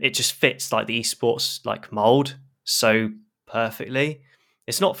it just fits like the esports like mold so perfectly.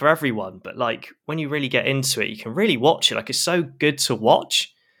 It's not for everyone, but like when you really get into it, you can really watch it. Like, it's so good to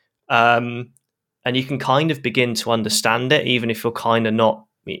watch, and you can kind of begin to understand it, even if you're kind of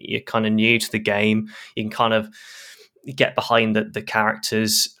new to the game. You can kind of get behind the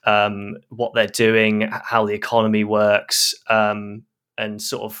characters, what they're doing, how the economy works, and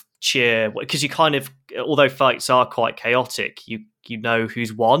sort of cheer, because you kind of, although fights are quite chaotic, you know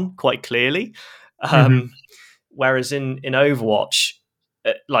who's won quite clearly. Whereas in Overwatch,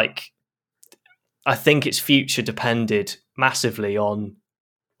 like, I think its future depended massively on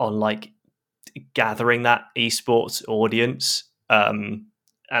like gathering that esports audience, and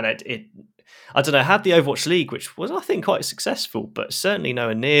it I don't know, had the Overwatch League, which was, I think, quite successful, but certainly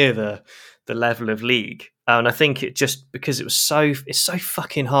nowhere near the level of League. And I think it just, because it's so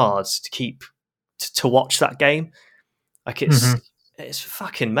fucking hard to keep to watch that game. Like, it's a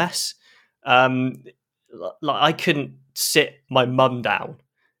fucking mess. Like, I couldn't sit my mum down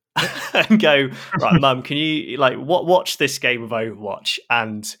and go, right, mum, can you like watch this game of Overwatch,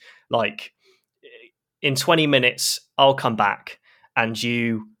 and like in 20 minutes I'll come back and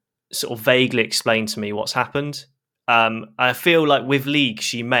you sort of vaguely explain to me what's happened. I feel like with League,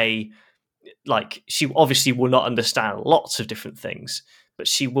 she obviously will not understand lots of different things, but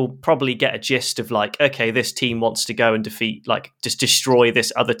she will probably get a gist of like, okay, this team wants to go and defeat, like, just destroy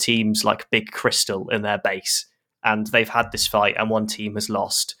this other team's like big crystal in their base, and they've had this fight and one team has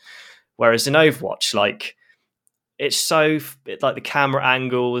lost. Whereas in Overwatch, like it's so like the camera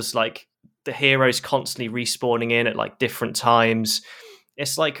angles, like the heroes constantly respawning in at like different times.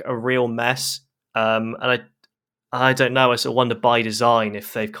 It's like a real mess. And I don't know. I sort of wonder by design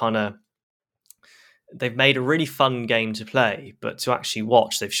if they've made a really fun game to play, but to actually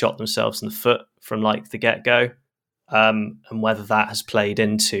watch, they've shot themselves in the foot from like the get go. And whether that has played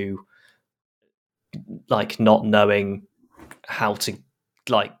into like not knowing how to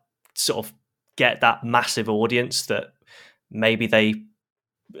like sort of get that massive audience that maybe they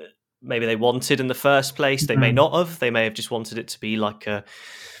wanted in the first place. They may not have. They may have just wanted it to be like a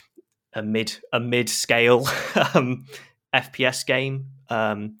mid scale FPS game.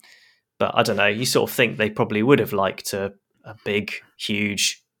 But I don't know. You sort of think they probably would have liked a big,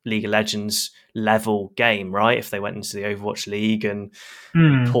 huge League of Legends level game, right? If they went into the Overwatch League and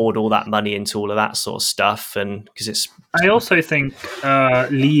poured all that money into all of that sort of stuff, and because it's. I also think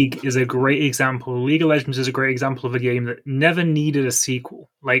League is a great example. League of Legends is a great example of a game that never needed a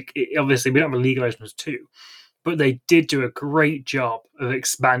sequel. Like, obviously, we don't have a League of Legends 2, but they did do a great job of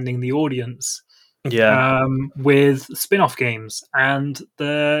expanding the audience. Yeah, with spin-off games and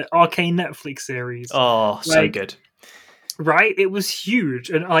the Arcane Netflix series. Oh, so good. Right? It was huge.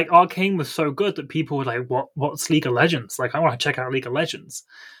 And like Arcane was so good that people were like, what's League of Legends? Like, I want to check out League of Legends.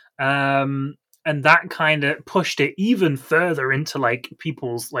 And that kind of pushed it even further into like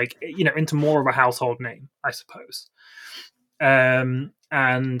people's like, you know, into more of a household name, I suppose. And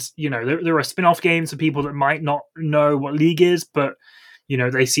you know, there are spin-off games for people that might not know what League is, but you know,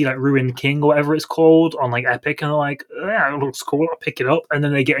 they see like Ruined King or whatever it's called on like Epic, and they're like, yeah, it looks cool, I'll pick it up. And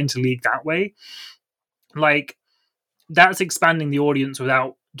then they get into League that way. Like, that's expanding the audience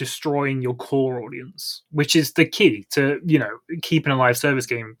without destroying your core audience, which is the key to, you know, keeping a live service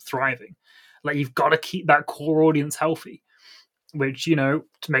game thriving. Like, you've got to keep that core audience healthy, which, you know,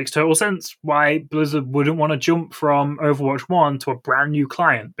 makes total sense why Blizzard wouldn't want to jump from Overwatch 1 to a brand new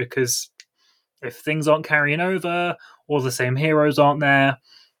client, because if things aren't carrying over or the same heroes aren't there,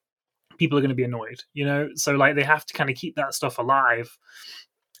 people are going to be annoyed, you know? So, like, they have to kind of keep that stuff alive,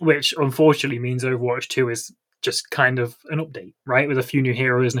 which unfortunately means Overwatch 2 is just kind of an update, right? With a few new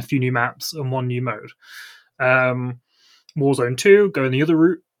heroes and a few new maps and one new mode. Warzone 2, going the other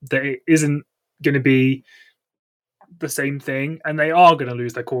route, that it isn't going to be the same thing, and they are going to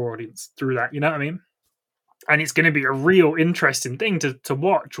lose their core audience through that, you know what I mean? And it's going to be a real interesting thing to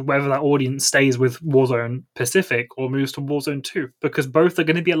watch whether that audience stays with Warzone Pacific or moves to Warzone 2, because both are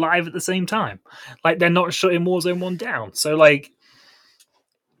going to be alive at the same time. Like, they're not shutting Warzone 1 down. So, like,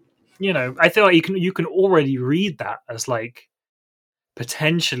 you know, I feel like you can already read that as, like,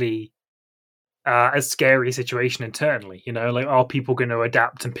 potentially a scary situation internally. You know, like, are people going to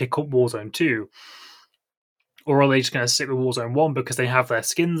adapt and pick up Warzone 2? Or are they just going to stick with Warzone 1 because they have their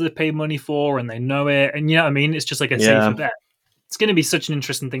skins they pay money for and they know it? And you know what I mean? It's just like a safer bet. It's going to be such an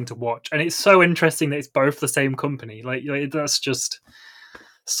interesting thing to watch. And it's so interesting that it's both the same company. Like that's just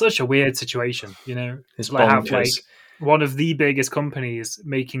such a weird situation, you know? It's like have like one of the biggest companies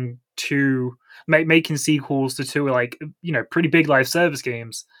making making sequels to two, like, you know, pretty big live service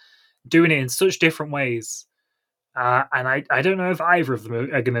games, doing it in such different ways. And I don't know if either of them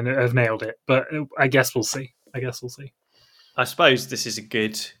are going to have nailed it, but I guess we'll see. I suppose this is a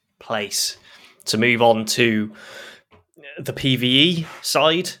good place to move on to the PvE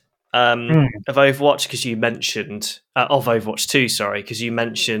side of Overwatch, because you mentioned of Overwatch 2, sorry, because you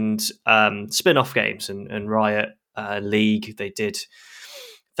mentioned spin-off games and Riot League. They did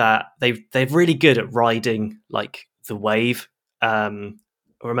that. They're really good at riding like the wave. I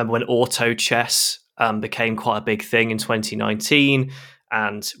remember when auto chess became quite a big thing in 2019,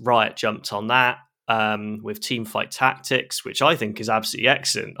 and Riot jumped on that. With Teamfight Tactics, which I think is absolutely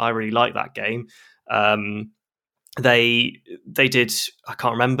excellent. I really like that game. They did, I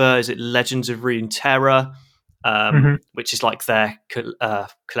can't remember, is it Legends of Runeterra, which is like their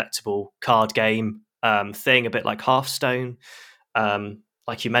collectible card game thing, a bit like Hearthstone.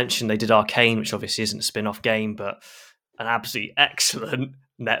 Like you mentioned, they did Arcane, which obviously isn't a spin-off game, but an absolutely excellent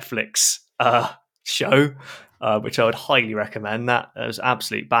Netflix show, which I would highly recommend. That was an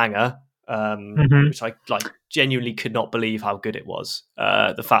absolute banger. Which I like genuinely could not believe how good it was.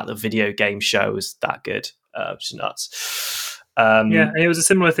 The fact that video game show was that good, which is nuts. And it was a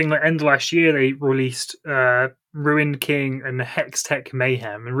similar thing. Like, end of last year, they released Ruined King and Hextech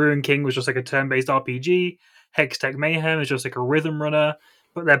Mayhem. And Ruined King was just like a turn-based RPG. Hextech Mayhem is just like a rhythm runner.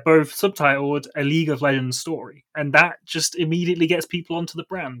 But they're both subtitled A League of Legends Story, and that just immediately gets people onto the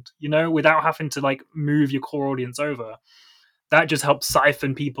brand. You know, without having to like move your core audience over. That just helps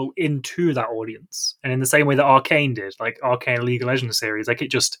siphon people into that audience. And in the same way that Arcane did, like Arcane League of Legends series, like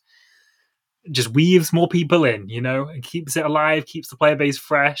it just just weaves more people in, and keeps it alive, keeps the player base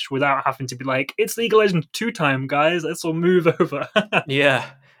fresh without having to be like, it's League of Legends 2 time, guys. Let's all move over. Yeah,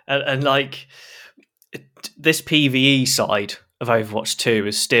 and like this PVE side of Overwatch 2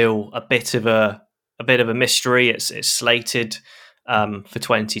 is still a bit of a mystery. It's slated for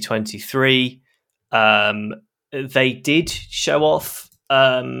 2023. They did show off.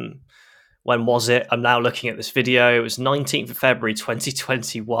 When was it? I'm now looking at this video. It was 19th of February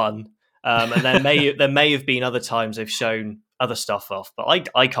 2021. And there may have been other times they've shown other stuff off, but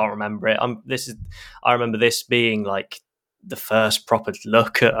I can't remember it. I remember this being like the first proper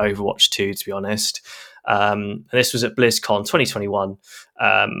look at Overwatch 2, to be honest. And this was at BlizzCon 2021,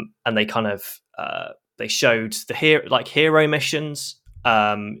 and they kind of they showed the hero missions.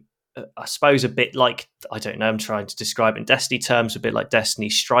 I suppose a bit like, I don't know, I'm trying to describe it in Destiny terms, a bit like Destiny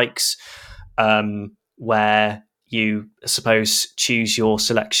Strikes, where you, I suppose, choose your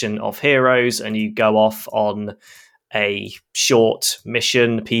selection of heroes and you go off on a short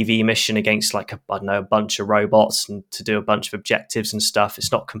mission, PvE mission against like a bunch of robots and to do a bunch of objectives and stuff.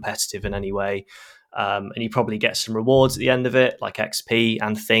 It's not competitive in any way. And you probably get some rewards at the end of it, like XP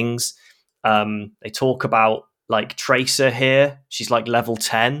and things. They talk about like Tracer here. She's like level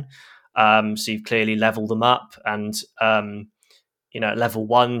 10. So you've clearly leveled them up. And, at level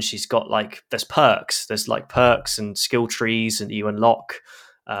 1, she's got like, there's perks. There's like perks and skill trees and you unlock,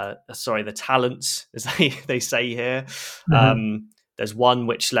 the talents, as they say here. Mm-hmm. There's one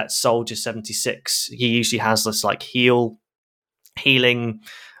which lets Soldier 76, he usually has this like healing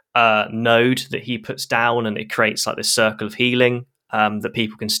node that he puts down, and it creates like this circle of healing that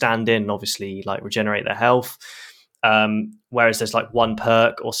people can stand in and obviously like regenerate their health. Whereas there's like one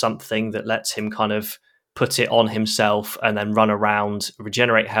perk or something that lets him kind of put it on himself and then run around,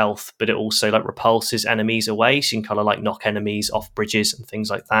 regenerate health, but it also like repulses enemies away, so you can kind of like knock enemies off bridges and things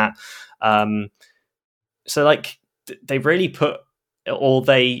like that. So like they really put, or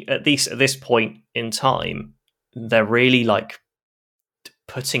they, at least at this point in time, they're really like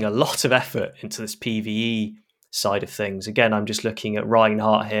putting a lot of effort into this PvE side of things. Again, I'm just looking at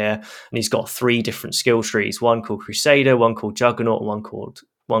Reinhardt here, and he's got 3 different skill trees, one called Crusader, one called Juggernaut, and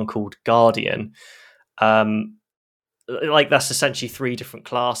one called Guardian. Like that's essentially 3 different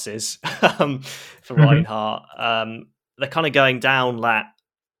classes for Reinhardt. They're kind of going down that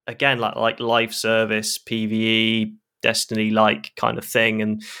again, like live service, PvE, Destiny like kind of thing.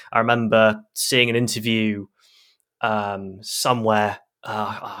 And I remember seeing an interview somewhere,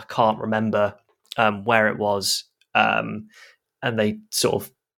 I can't remember where it was, and they sort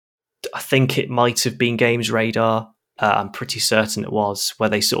of, I think it might have been Games Radar, I'm pretty certain it was, where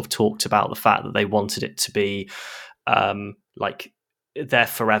they sort of talked about the fact that they wanted it to be like their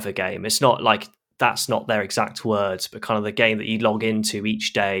forever game. It's not like, that's not their exact words, but kind of the game that you log into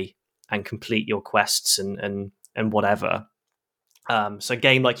each day and complete your quests and whatever. So a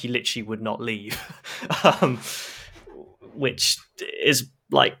game like you literally would not leave, which is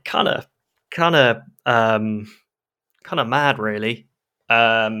like kind of mad, really.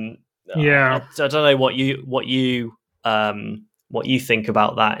 Yeah, I don't know what you think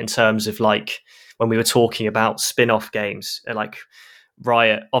about that in terms of like when we were talking about spin-off games. Like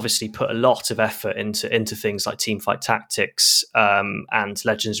Riot obviously put a lot of effort into things like Teamfight Tactics and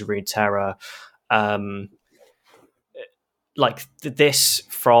Legends of Runeterra. Like this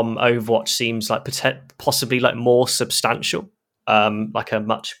from Overwatch seems like possibly like more substantial, like a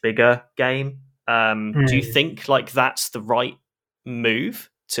much bigger game. Do you think like that's the right move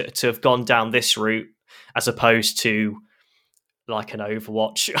to have gone down this route as opposed to like an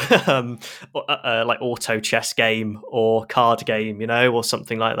Overwatch like auto chess game or card game, or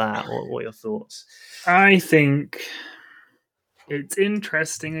something like that? What are your thoughts? I think it's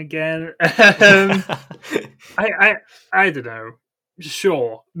interesting again. I don't know.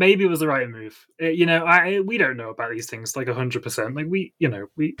 Sure, maybe it was the right move. We don't know about these things like 100%. Like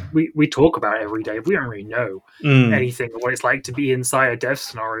we talk about it every day. We don't really know anything of what it's like to be inside a dev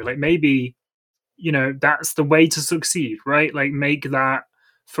scenario. Like maybe that's the way to succeed, right? Like make that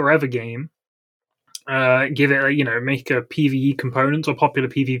forever game. Give it make a PvE component or popular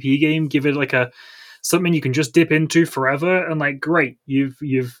PvP game. Give it like something you can just dip into forever, and like great,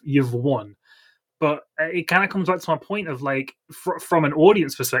 you've won. But it kind of comes back to my point of like, from an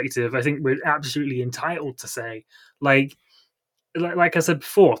audience perspective, I think we're absolutely entitled to say, like I said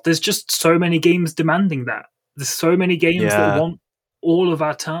before, there's just so many games demanding that. There's so many games that want all of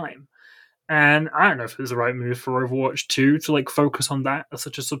our time. And I don't know if it's the right move for Overwatch 2 to like focus on that as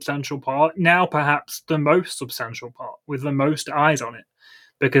such a substantial part. Now, perhaps the most substantial part with the most eyes on it,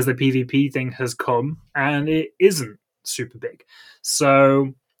 because the PvP thing has come and it isn't super big.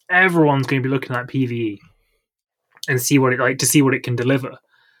 So everyone's going to be looking at PvE and see what it can deliver.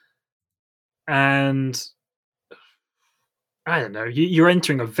 And I don't know, you're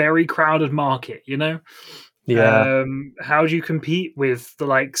entering a very crowded market, you know? Yeah. How do you compete with the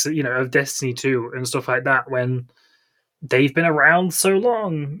likes, of Destiny 2 and stuff like that when they've been around so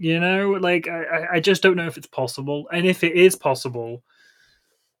long, you know? Like, I just don't know if it's possible. And if it is possible,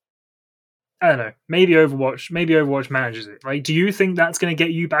 I don't know, maybe Overwatch manages it. Like, do you think that's going to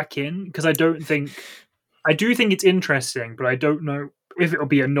get you back in? Because I do think it's interesting, but I don't know if it'll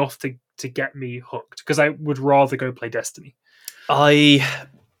be enough to get me hooked, because I would rather go play Destiny.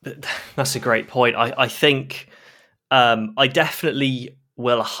 That's a great point. I think I definitely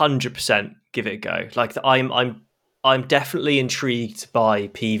will 100% give it a go. Like, I'm definitely intrigued by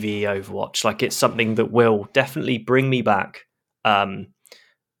PvE Overwatch. Like, it's something that will definitely bring me back, at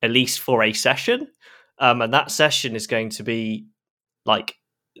least for a session. And that session is going to be like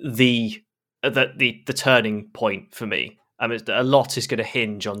the turning point for me. A lot is going to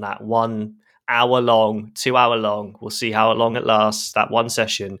hinge on that 1 hour long, 2 hour long. We'll see how long it lasts, that one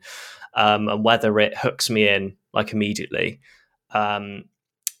session, and whether it hooks me in like immediately. I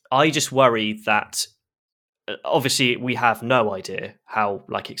just worry that obviously we have no idea how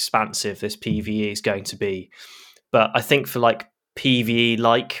like expansive this PvE is going to be, but I think for like PvE,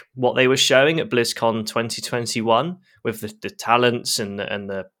 like what they were showing at BlizzCon 2021 with the talents and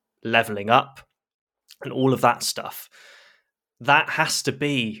the leveling up and all of that stuff, that has to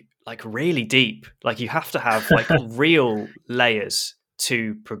be like really deep. Like, you have to have like real layers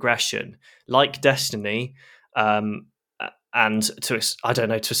to progression, like Destiny, and to a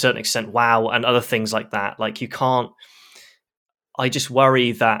certain extent, WoW and other things like that. Like, you can't. I just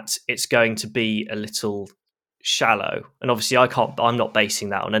worry that it's going to be a little shallow, and obviously I'm not basing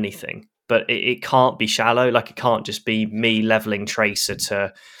that on anything, but it can't be shallow. Like, it can't just be me leveling Tracer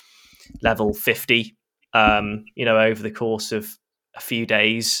to level 50 over the course of a few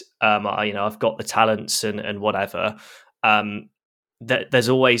days. I've got the talents and whatever. There's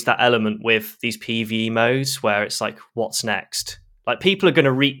always that element with these PvE modes where it's like, what's next? Like, people are going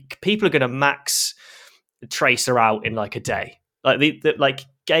to max Tracer out in like a day. Like, the like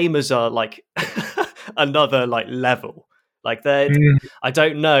gamers are like another like level. Like, I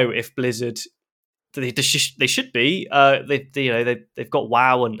don't know if Blizzard. They should be. They've got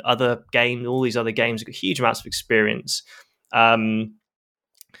WoW and other games. All these other games have got huge amounts of experience. Like,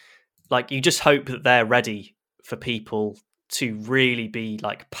 you just hope that they're ready for people to really be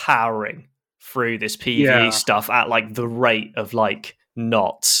like powering through this PvE stuff at like the rate of like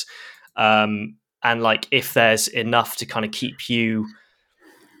knots. And like, if there's enough to kind of keep you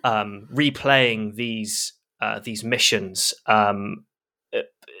replaying these missions,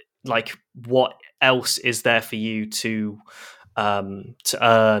 like, what else is there for you to earn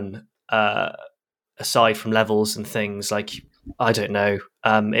aside from levels and things? Like, I don't know.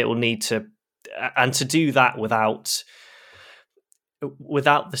 It will need to, and to do that without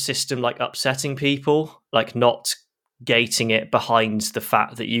the system like upsetting people, like not gating it behind the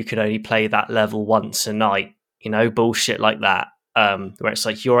fact that you can only play that level once a night, bullshit like that, where it's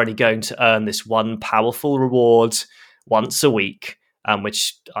like, you're only going to earn this one powerful reward once a week,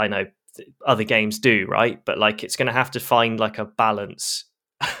 which I know other games do, right? But like, it's going to have to find like a balance.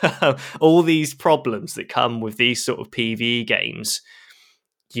 All these problems that come with these sort of PvE games,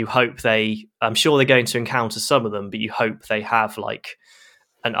 I'm sure they're going to encounter some of them, but you hope they have like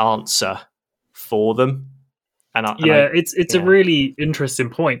an answer for them. It's a really interesting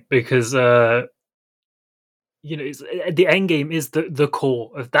point, because the end game is the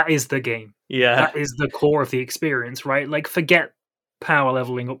core of that. Is the game. Yeah, that is the core of the experience, right? Like, forget power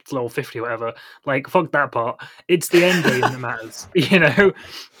leveling up to level 50 or whatever. Like, fuck that part. It's the end game that matters.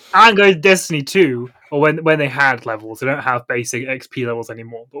 I'm going to Destiny 2, or when they had levels. They don't have basic XP levels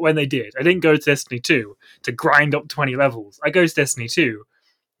anymore, but when they did, I didn't go to Destiny 2 to grind up 20 levels. I go to Destiny 2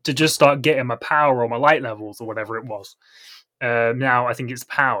 to just start getting my power or my light levels or whatever it was. Now I think it's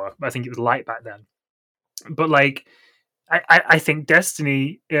power. I think it was light back then. But like, I think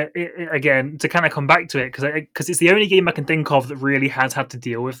Destiny, again, to kind of come back to it, because it's the only game I can think of that really has had to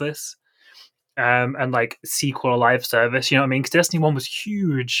deal with this, and like sequel or live service. You know what I mean? Because Destiny 1 was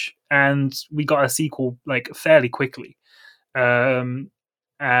huge, and we got a sequel like fairly quickly, and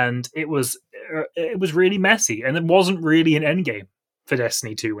it was really messy, and it wasn't really an end game for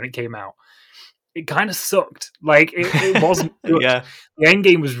Destiny 2 when it came out. It kind of sucked. Like, it wasn't good. Yeah. The end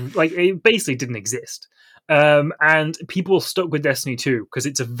game was like, it basically didn't exist. And people stuck with Destiny 2 because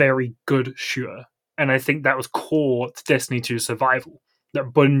it's a very good shooter. And I think that was core to Destiny 2's survival.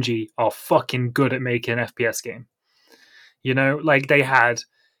 That Bungie are fucking good at making an FPS game. Like, they had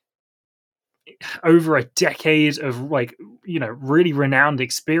over a decade of like, you know, really renowned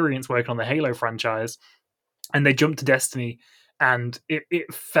experience working on the Halo franchise, and they jumped to Destiny, and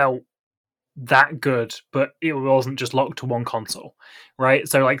it felt that good, but it wasn't just locked to one console, right?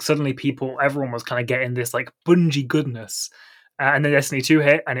 So like suddenly everyone was kind of getting this like Bungie goodness, and then Destiny 2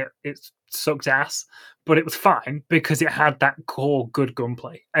 hit, and it sucked ass, but it was fine because it had that core good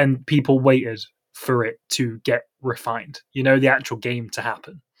gunplay, and people waited for it to get refined, you know, the actual game to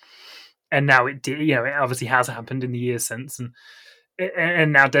happen. And now it did, you know, it obviously has happened in the years since,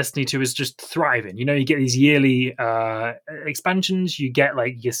 and now Destiny 2 is just thriving. You know, you get these yearly expansions, you get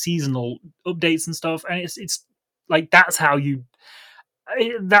like your seasonal updates and stuff, and it's like that's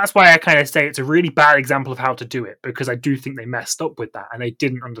why I kind of say it's a really bad example of how to do it, because I do think they messed up with that and they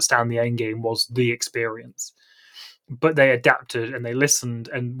didn't understand the end game was the experience. But they adapted and they listened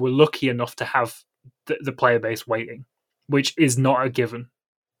and were lucky enough to have the player base waiting, which is not a given.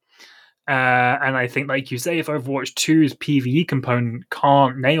 And I think, like you say, if Overwatch 2's PvE component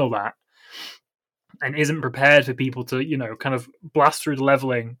can't nail that and isn't prepared for people to, you know, kind of blast through the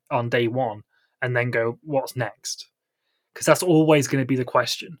leveling on day one and then go, what's next? Because that's always going to be the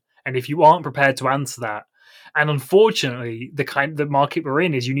question. And if you aren't prepared to answer that, and unfortunately, the market we're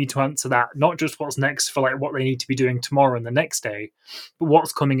in is you need to answer that, not just what's next for like what they need to be doing tomorrow and the next day, but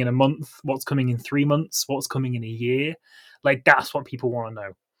what's coming in a month, what's coming in 3 months, what's coming in a year. Like that's what people want to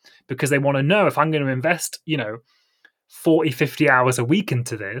know. Because they want to know, if I'm going to invest, you know, 40, 50 hours a week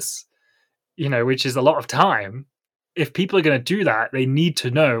into this, you know, which is a lot of time, if people are going to do that, they need to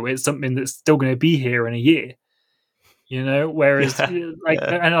know it's something that's still going to be here in a year, you know, whereas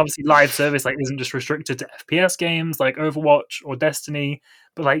and obviously live service like isn't just restricted to FPS games like Overwatch or Destiny,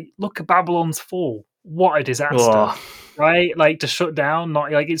 but like look at Babylon's Fall. What a disaster, right? Like to shut down,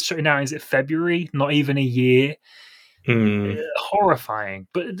 not like it's shutting down, is it February? Not even a year. Horrifying,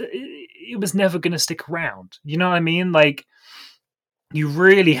 but it was never going to stick around. You know what I mean? Like, you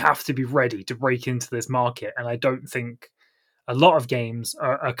really have to be ready to break into this market, and I don't think a lot of games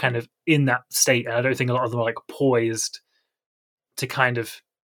are kind of in that state, and I don't think a lot of them are like poised to kind of,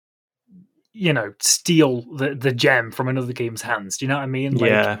 you know, steal the gem from another game's hands. Do you know what I mean?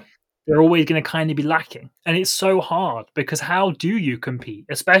 Like, they're always going to kind of be lacking, and it's so hard because how do you compete,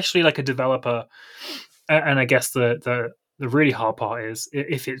 especially like a developer? And I guess the really hard part is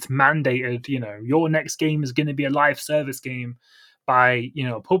if it's mandated, you know, your next game is going to be a live service game by, you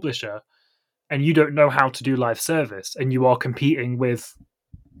know, a publisher, and you don't know how to do live service, and you are competing with,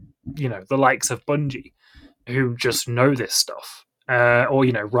 you know, the likes of Bungie, who just know this stuff, or,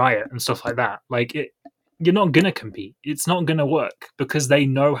 you know, Riot and stuff like that. Like you're not going to compete. It's not going to work because they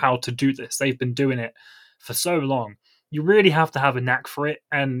know how to do this. They've been doing it for so long. You really have to have a knack for it,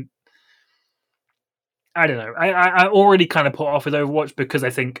 and I don't know. I already kind of put off with Overwatch because I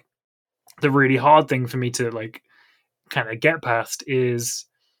think the really hard thing for me to like kind of get past is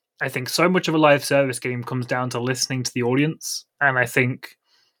I think so much of a live service game comes down to listening to the audience. And I think,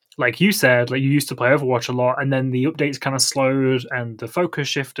 like you said, like you used to play Overwatch a lot, and then the updates kind of slowed and the focus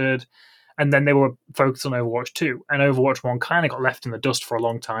shifted, and then they were focused on Overwatch 2, and Overwatch 1 kind of got left in the dust for a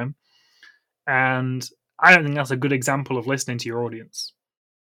long time. And I don't think that's a good example of listening to your audience.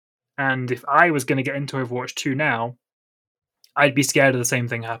 And if I was going to get into Overwatch 2 now, I'd be scared of the same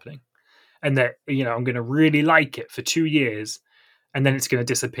thing happening. And that, you know, I'm going to really like it for 2 years and then it's going to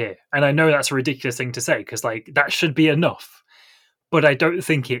disappear. And I know that's a ridiculous thing to say because, like, that should be enough. But I don't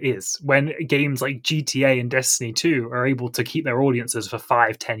think it is. When games like GTA and Destiny 2 are able to keep their audiences for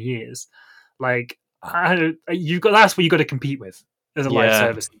 5-10 years, like, that's what you've got to compete with as a live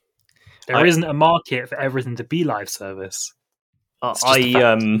service. There isn't a market for everything to be live service.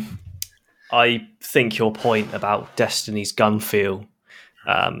 I think your point about Destiny's gun feel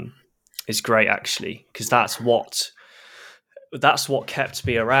is great, actually, because that's what kept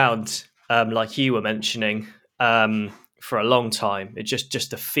me around, like you were mentioning, for a long time. It just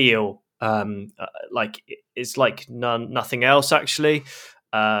to feel like it's like nothing else, actually.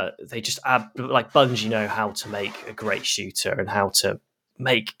 They just like Bungie know how to make a great shooter and how to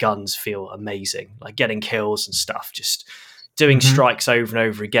make guns feel amazing, like getting kills and stuff, just doing strikes over and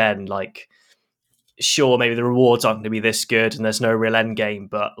over again. Like, sure, maybe the rewards aren't going to be this good and there's no real end game,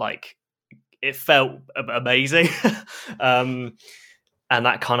 but like it felt amazing. And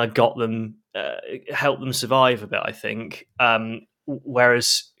that kind of got them, helped them survive a bit, I think.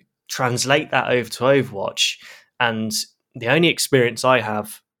 Whereas translate that over to Overwatch, and the only experience I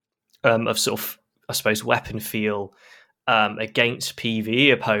have of sort of, I suppose, weapon feel against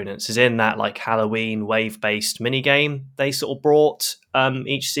PvE opponents is in that like Halloween wave-based minigame they sort of brought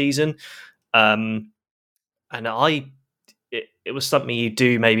each season. And I it was something you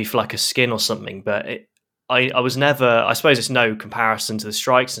do maybe for like a skin or something, but I was never, I suppose it's no comparison to the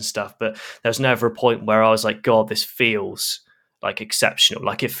strikes and stuff, but there was never a point where I was like, God, this feels like exceptional.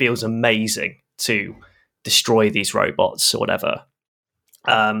 Like it feels amazing to destroy these robots or whatever.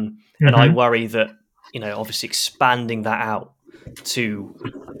 And I worry that, obviously expanding that out to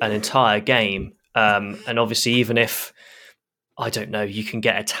an entire game, and obviously even if, I don't know, you can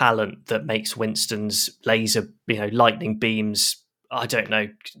get a talent that makes Winston's laser, lightning beams, I don't know,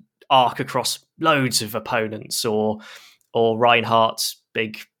 arc across loads of opponents, or Reinhardt's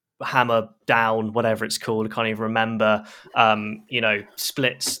big hammer down, whatever it's called, I can't even remember,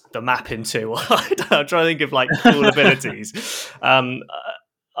 splits the map in two. I'm trying to think of like cool abilities.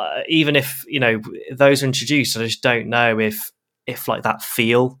 Even if, those are introduced, I just don't know if like that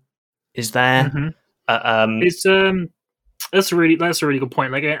feel is there. It's that's a really good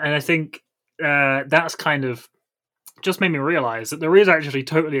point. Like, and I think that's kind of just made me realize that there is actually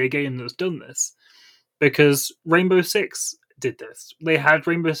totally a game that's done this, because Rainbow Six did this. They had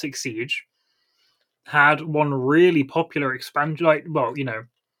Rainbow Six Siege, had one really popular expansion,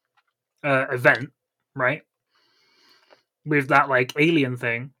 event, right, with that like alien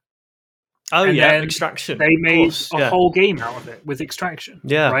thing. Oh, and yeah, Extraction. They made a whole game out of it with Extraction.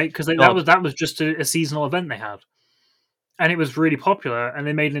 Yeah, right, because that was just a seasonal event they had, and it was really popular, and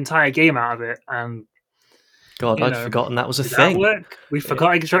they made an entire game out of it. And God, I'd forgotten that was a thing. We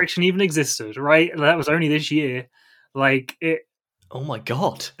forgot Extraction even existed, right? That was only this year. Like it. Oh my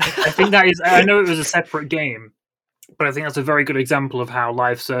God! I think that is. I know it was a separate game, but I think that's a very good example of how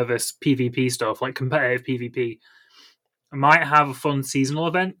live service PvP stuff, like competitive PvP, might have a fun seasonal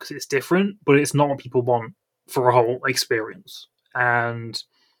event because it's different, but it's not what people want for a whole experience. And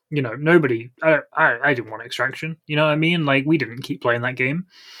nobody. I didn't want Extraction. You know what I mean? Like we didn't keep playing that game.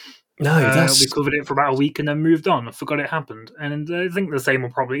 No, we covered it for about a week and then moved on. I forgot it happened. And I think the same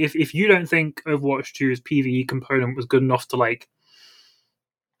will probably, if you don't think Overwatch 2's PvE component was good enough to like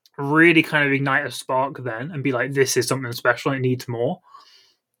really kind of ignite a spark then and be like, this is something special and it needs more.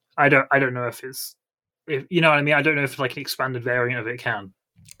 I don't know if you know what I mean. I don't know if like an expanded variant of it can.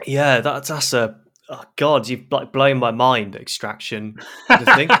 Yeah, that's a. Oh God, you've like blown my mind. Extraction,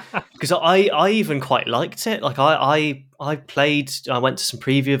 because I even quite liked it. Like I played. I went to some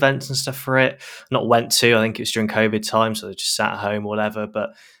preview events and stuff for it. Not went to. I think it was during COVID time, so I just sat at home or whatever. But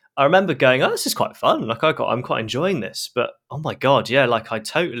I remember going, "Oh, this is quite fun. Like I'm quite enjoying this." But oh my God, yeah, like I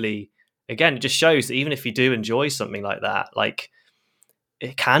totally. Again, it just shows that even if you do enjoy something like that, like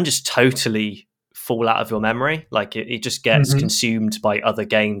it can just totally fall out of your memory. Like it just gets consumed by other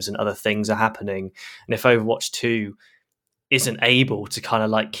games and other things are happening. And if Overwatch 2 isn't able to kind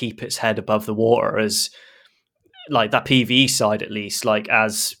of like keep its head above the water, as like that PvE side, at least, like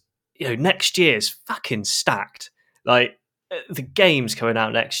as next year's fucking stacked. Like the game's coming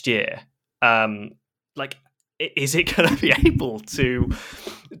out next year. Like, is it going to be able to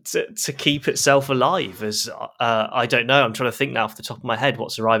keep itself alive? As I don't know. I'm trying to think now off the top of my head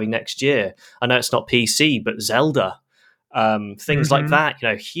what's arriving next year. I know it's not PC, but Zelda, things like that.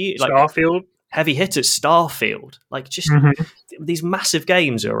 Huge, like Starfield, heavy hitters, Starfield, like just these massive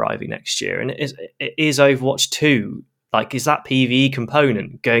games are arriving next year, and it is Overwatch 2. Like, is that PvE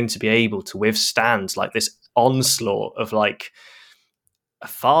component going to be able to withstand like this onslaught of like a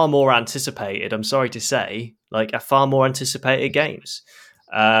far more anticipated? I'm sorry to say, like a far more anticipated games.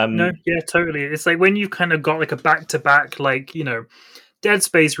 No, yeah, totally. It's like when you've kind of got like a back-to-back, like, Dead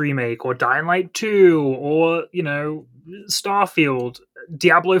Space remake or Dying Light 2 or, Starfield,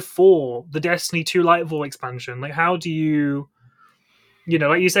 Diablo 4, the Destiny 2 Lightfall expansion. Like, how do you,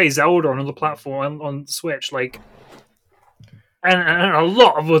 like you say, Zelda on another platform on Switch, like, and a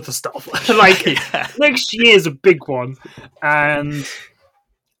lot of other stuff. Like, next year's a big one. And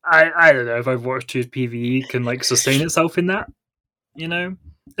I don't know if Overwatch 2's PvE can, like, sustain itself in that.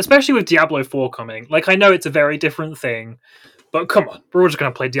 Especially with Diablo 4 coming. Like, I know it's a very different thing, but come on, we're all just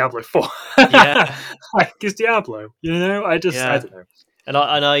going to play Diablo 4. Yeah, like it's Diablo. I don't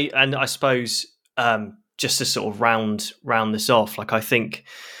know. And I suppose just to sort of round this off, like I think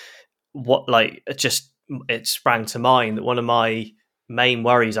it sprang to mind that one of my main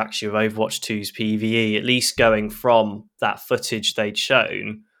worries actually of Overwatch 2's PvE, at least going from that footage they'd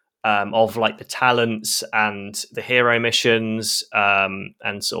shown. Of like the talents and the hero missions, and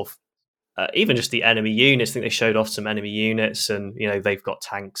sort of even just the enemy units. I think they showed off some enemy units, and they've got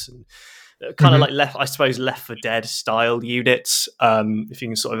tanks and kind of like Left 4 Dead style units. If you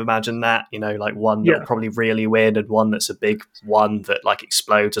can sort of imagine that, like one that'll probably really win, and one that's a big one that like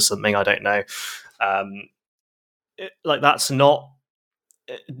explodes or something. I don't know. Like that's not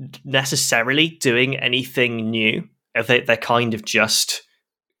necessarily doing anything new. they're kind of just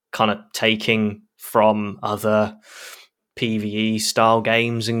kind of taking from other PvE style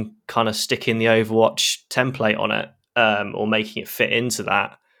games and kind of sticking the Overwatch template on it, or making it fit into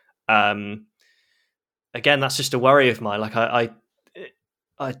that. Again, that's just a worry of mine. Like I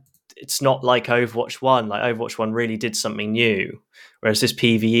it's not like Overwatch 1. Like Overwatch 1 really did something new, whereas this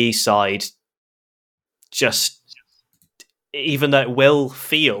PvE side just, even though it will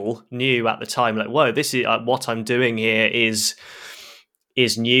feel new at the time, like, whoa, this is what I'm doing here is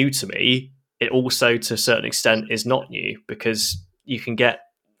new to me. It also, to a certain extent, is not new, because you can get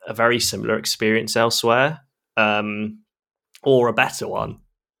a very similar experience elsewhere, or a better one.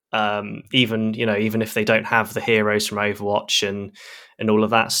 Even if they don't have the heroes from Overwatch and all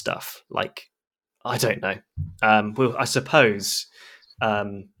of that stuff. Like, I don't know. I suppose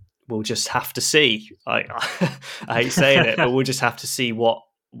we'll just have to see. I hate saying it, but we'll just have to see what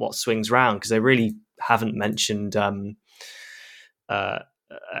swings round, because they really haven't mentioned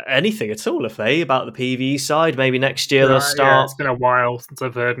anything at all, have they, about the PvE side? Maybe next year they'll start. Yeah, it's been a while since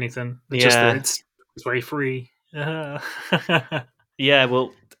I've heard anything. It's just that it's very free. Yeah,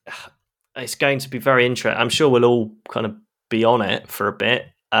 well, it's going to be very interesting. I'm sure we'll all kind of be on it for a bit.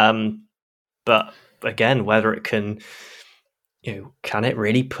 But again, whether it can it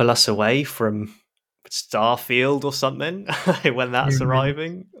really pull us away from Starfield or something when that's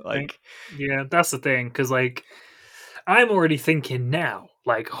arriving? Like, yeah, that's the thing, because like, I'm already thinking now,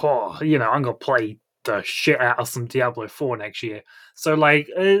 like, I'm gonna play the shit out of some Diablo 4 next year. So like,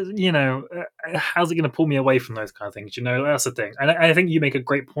 how's it gonna pull me away from those kind of things? That's the thing. And I think you make a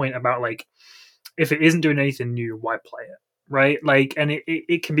great point about, like, if it isn't doing anything new, why play it, right? Like, and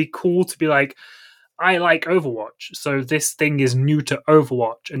it can be cool to be like, I like Overwatch, so this thing is new to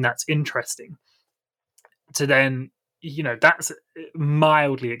Overwatch, and that's interesting. To then, that's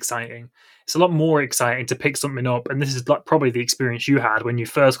mildly exciting. It's a lot more exciting to pick something up, and this is like probably the experience you had when you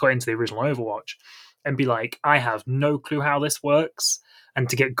first got into the original Overwatch, and be like, I have no clue how this works, and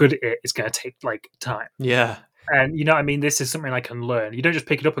to get good at it, it's going to take like time. Yeah. And you know what I mean? This is something I can learn. You don't just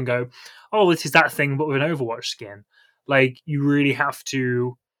pick it up and go, oh, this is that thing, but with an Overwatch skin. Like, you really have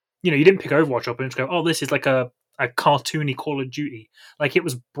to, you didn't pick Overwatch up and just go, oh, this is like a cartoony Call of Duty. Like, it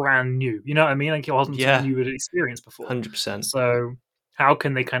was brand new. You know what I mean? Like, it wasn't something you had experienced before. 100%. So how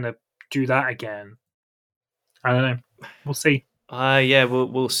can they kind of do that again? I don't know. We'll see.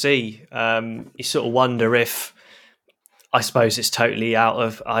 We'll see. You sort of wonder if, I suppose it's totally out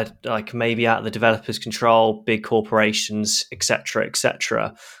of maybe out of the developers' control, big corporations, etc.,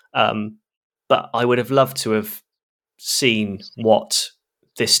 etc. But I would have loved to have seen what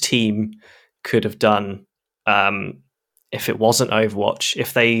this team could have done if it wasn't Overwatch.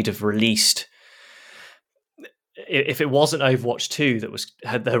 If they'd have released, if it wasn't Overwatch 2 that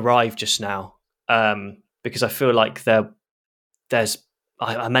had arrived just now, because I feel like there's.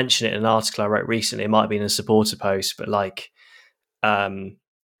 I mentioned it in an article I wrote recently. It might have been a supporter post, but like,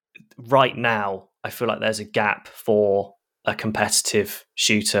 right now, I feel like there's a gap for a competitive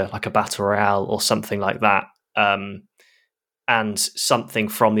shooter, like a battle royale or something like that, and something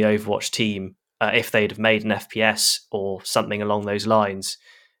from the Overwatch team, if they'd have made an FPS or something along those lines,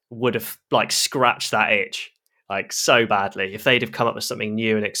 would have like scratched that itch like so badly. If they'd have come up with something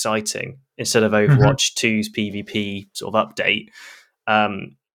new and exciting instead of Overwatch 2's PvP sort of update.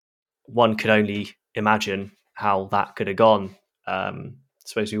 One could only imagine how that could have gone. I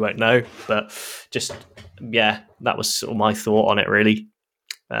suppose we won't know, but just, that was sort of my thought on it, really.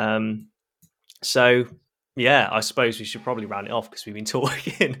 So, I suppose we should probably round it off, because we've been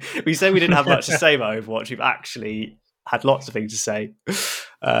talking. We said we didn't have much to say about Overwatch. We've actually had lots of things to say,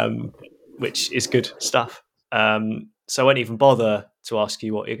 which is good stuff. So I won't even bother to ask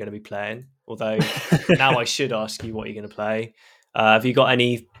you what you're going to be playing, although now I should ask you what you're going to play. Have you got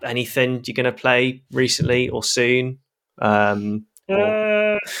anything you're going to play recently or soon? I've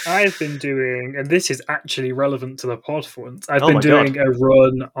been doing, and this is actually relevant to the pod for once, I've been doing a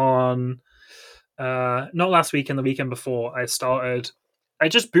run on, not last weekend, the weekend before, I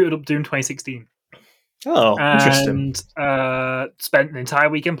just booted up Doom 2016. Oh, interesting. And spent an entire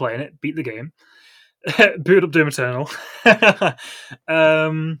weekend playing it, beat the game, booted up Doom Eternal, and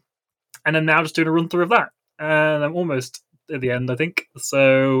I'm now just doing a run through of that. And I'm almost at the end, I think.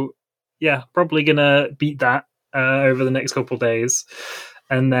 So probably gonna beat that over the next couple of days,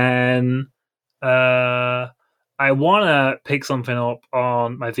 and then I want to pick something up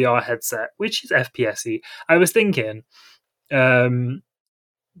on my VR headset, which is FPS-y. I was thinking of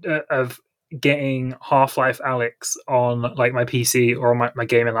getting Half-Life Alyx on like my PC or on my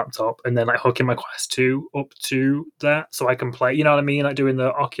gaming laptop, and then like hooking my Quest 2 up to that so I can play, you know what I mean, like doing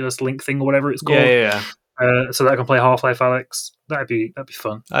the Oculus Link thing or whatever it's called. so that I can play Half-Life Alyx. That'd be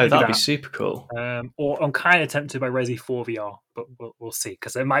fun. Oh, Maybe that'd be that. super cool. Or I'm kind of tempted by Resi 4 VR, but we'll see,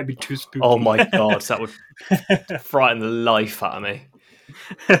 because it might be too spooky. Oh my god, that would frighten the life out of me.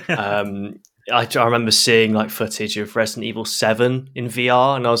 I remember seeing like footage of Resident Evil 7 in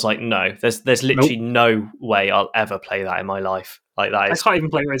VR, and I was like, no, there's literally no way I'll ever play that in my life. Like that is, I can't even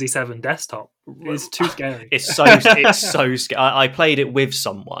play Resi 7 desktop. It's too scary. It's so scary. I played it with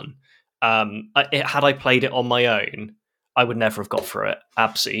someone. Had I played it on my own, I would never have got through it.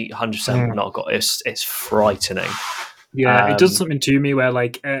 Absolutely, 100% would not have got it. It's frightening. Yeah, it does something to me where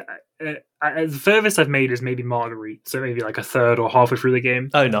like the furthest I've made is maybe Marguerite, so maybe like a third or halfway through the game.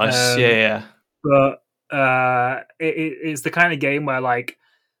 Oh, nice. Yeah. But it's the kind of game where like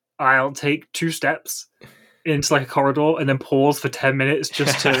I'll take 2 steps into like a corridor and then pause for 10 minutes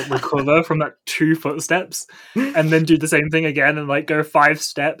just to recover from that 2 footsteps, and then do the same thing again and like go 5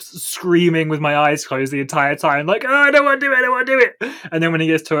 steps screaming with my eyes closed the entire time, like, oh, I don't want to do it. And then when it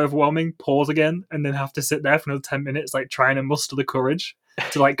gets too overwhelming, pause again, and then have to sit there for another 10 minutes like trying to muster the courage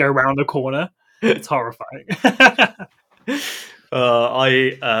to like go around a corner. It's horrifying.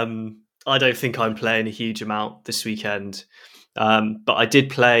 I don't think I'm playing a huge amount this weekend, but I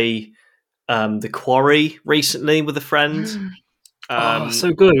did play The Quarry recently with a friend.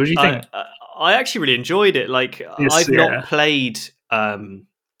 So good. What do you think? I actually really enjoyed it. Like, I've not played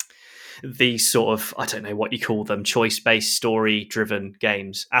these sort of, I don't know what you call them, choice-based story-driven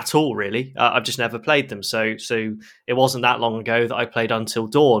games at all, really. I've just never played them. So it wasn't that long ago that I played Until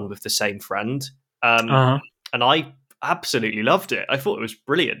Dawn with the same friend. And I absolutely loved it. I thought it was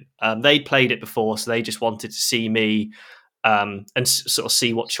brilliant. They'd played it before, so they just wanted to see me and sort of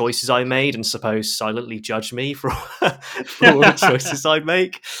see what choices I made, and suppose silently judge me for all the choices I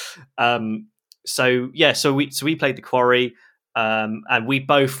make. So we played The Quarry, and we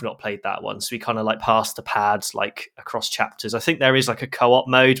both not played that one. So we kind of like passed the pads like across chapters. I think there is like a co-op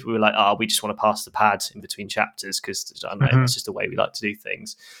mode. We were like, we just want to pass the pads in between chapters because I don't know, that's just the way we like to do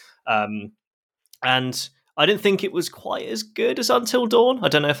things. And I didn't think it was quite as good as Until Dawn. I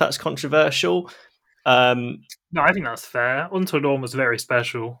don't know if that's controversial. No, I think that's fair. Until Dawn was very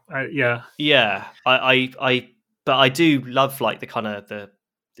special. Yeah. But I do love like the kind of the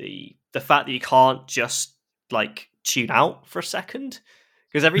fact that you can't just like tune out for a second,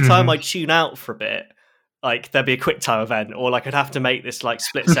 because every time I tune out for a bit, like there'd be a quick time event, or like I'd have to make this like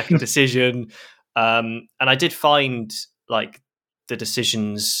split second decision. And I did find like the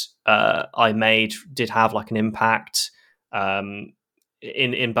decisions I made did have like an impact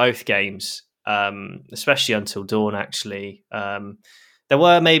in both games. Especially Until Dawn, actually. There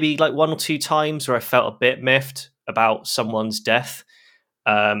were maybe like 1 or 2 times where I felt a bit miffed about someone's death.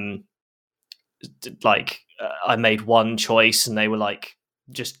 I made one choice and they were like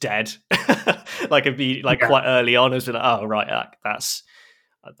just dead. Like it'd be like quite early on. I was like, oh right, that's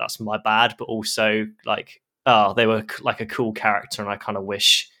my bad. But also like, they were like a cool character, and I kind of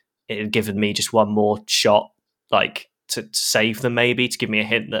wish it had given me just one more shot, like to save them, maybe to give me a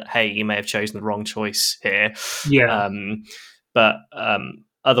hint that, hey, you may have chosen the wrong choice here. But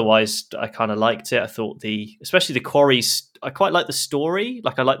otherwise I kind of liked it. I thought especially The Quarries, I quite like the story.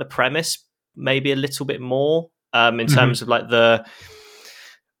 Like I like the premise maybe a little bit more in terms of like the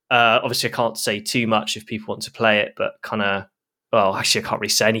obviously I can't say too much if people want to play it, but kind of, well, actually I can't really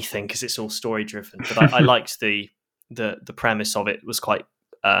say anything because it's all story driven, but I liked the premise of it was quite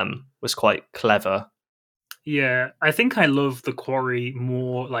clever. Yeah, I think I love The Quarry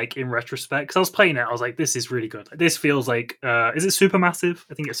more like in retrospect, because I was playing it, I was like, this is really good. This feels like is it Supermassive?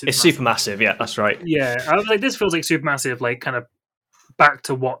 I think it's Supermassive. Yeah, that's right. Yeah, I was like, this feels like Supermassive, like kind of back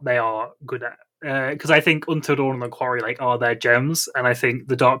to what they are good at. Because I think Until Dawn and The Quarry like are their gems, and I think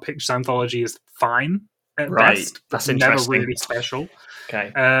the Dark Pictures anthology is fine at best. That's never really special.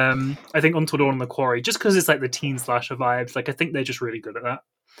 Okay. I think Until Dawn and The Quarry, just because it's like the teen slasher vibes, like I think they're just really good at that.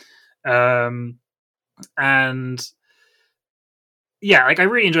 And yeah, like I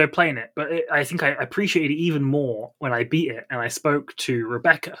really enjoyed playing it, but I think I appreciated it even more when I beat it, and I spoke to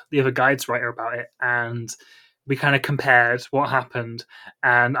Rebecca, the other guides writer, about it, and we kind of compared what happened,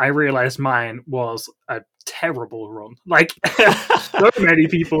 and I realized mine was a terrible run. Like so many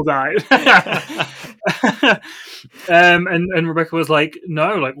people died. And Rebecca was like,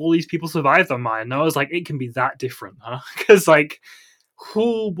 no, like all these people survived on mine. And I was like, it can be that different, huh? Because like,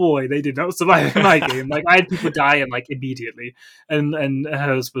 oh boy, they did not survive in my game. Like I had people die and like immediately, and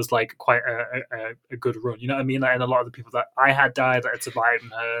hers was like quite a good run. You know what I mean? Like, and a lot of the people that I had died that had survived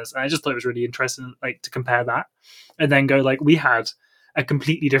in hers, and I just thought it was really interesting, like to compare that, and then go like, we had a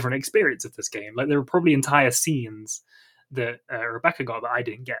completely different experience of this game. Like there were probably entire scenes that Rebecca got that I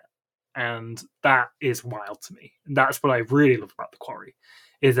didn't get. and that is wild to me. And that's what I really love about The Quarry,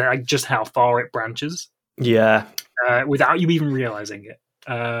 is that like, just how far it branches. Yeah. Without you even realizing it.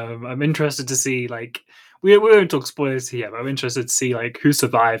 I'm interested to see, like, we won't talk spoilers here, but I'm interested to see like who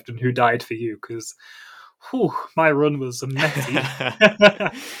survived and who died for you, because my run was messy.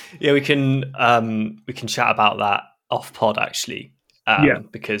 Yeah, we can chat about that off pod actually.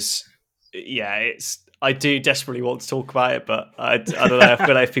 Because I do desperately want to talk about it, but I don't know. I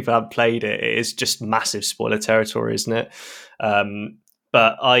feel like if people haven't played it, it is just massive spoiler territory, isn't it?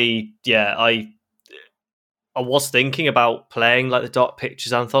 But I was thinking about playing like the Dark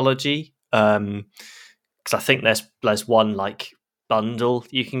Pictures anthology, because I think there's one like bundle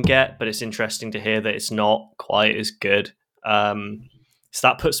you can get, but it's interesting to hear that it's not quite as good. So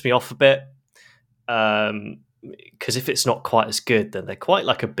that puts me off a bit, because if it's not quite as good, then they're quite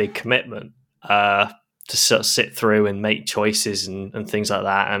like a big commitment to sort of sit through and make choices and things like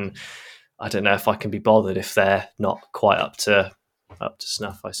that. And I don't know if I can be bothered if they're not quite up to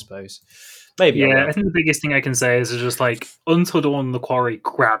snuff, I suppose. Maybe. I think the biggest thing I can say is just like Until Dawn, The Quarry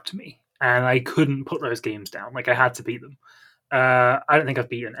grabbed me, and I couldn't put those games down. Like I had to beat them. I don't think I've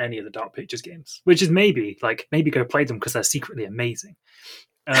beaten any of the Dark Pictures games, which is maybe go play them because they're secretly amazing.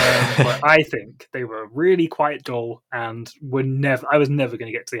 But I think they were really quite dull, and I was never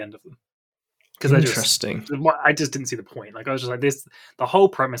going to get to the end of them. Because I just didn't see the point. Like I was just like this. The whole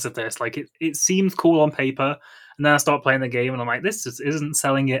premise of this, like it seems cool on paper, and then I start playing the game, and I'm like, this just isn't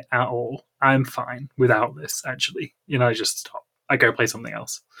selling it at all. I'm fine without this. Actually, I just stop. I go play something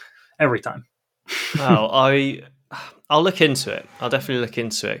else every time. Well, I'll look into it. I'll definitely look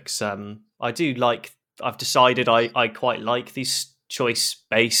into it, because I do like. I've decided I quite like these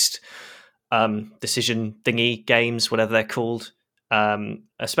choice-based decision thingy games, whatever they're called.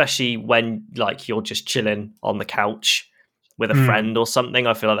 Especially when like you're just chilling on the couch with a friend or something.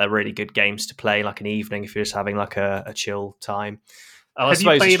 I feel like they're really good games to play like an evening if you're just having like a chill time. Have you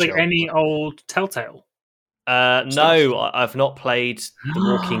played like any old Telltale? No, I've not played the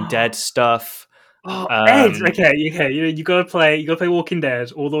Walking Dead stuff. Oh, Ed, okay, you gotta play Walking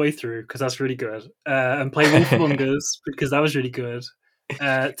Dead all the way through, because that's really good. And play Wolf Among Us, because that was really good.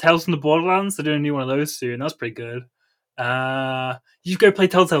 Tales from the Borderlands, they're doing a new one of those soon. That's pretty good. You go play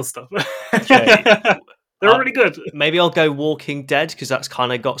Telltale stuff. Okay. They're really good. Maybe I'll go Walking Dead, because that's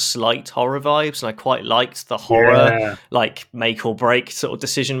kind of got slight horror vibes, and I quite liked the horror, like make or break sort of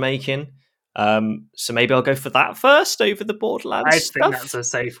decision making. So maybe I'll go for that first over the Borderlands stuff. I think that's a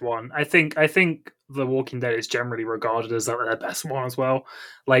safe one. I think The Walking Dead is generally regarded as their best one as well.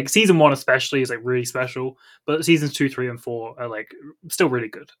 Like season 1 especially is like really special, but seasons 2, 3, and 4 are like still really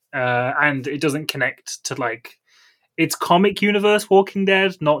good. And it doesn't connect to like it's comic universe Walking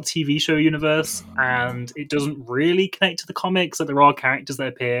Dead, not TV show universe, and it doesn't really connect to the comics. Like there are characters that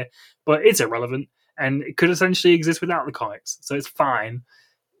appear, but it's irrelevant, and it could essentially exist without the comics, so it's fine.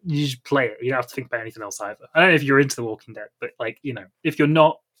 You just play it. You don't have to think about anything else either. I don't know if you're into The Walking Dead, but like if you're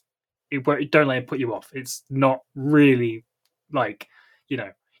not, don't let it put you off. It's not really like you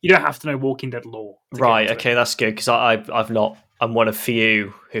don't have to know Walking Dead lore. Right. Okay, that's good, because I've not. I'm one of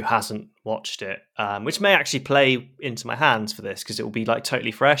few who hasn't watched it, which may actually play into my hands for this, because it will be like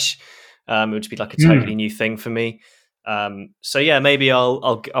totally fresh. It would be like a totally new thing for me. So yeah, maybe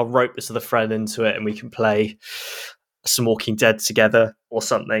I'll rope this other friend into it, and we can play some Walking Dead together or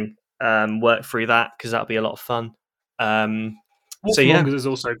something. Work through that, because that'll be a lot of fun. Wolf Among Us is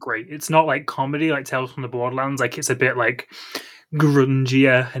also great. It's not like comedy like Tales from the Borderlands. Like it's a bit like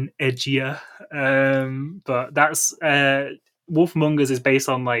grungier and edgier. But that's Wolf Among Us is based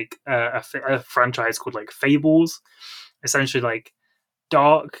on like a franchise called like Fables, essentially like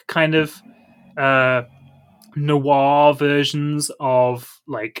dark kind of noir versions of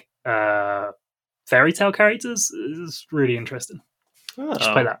like fairy tale characters. Is really interesting.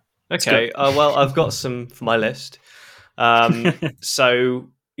 Just play that. Okay. Well, I've got some for my list. So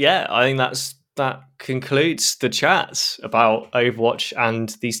yeah, I think that concludes the chat about Overwatch and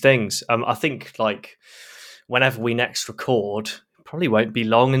these things. I think like whenever we next record, it probably won't be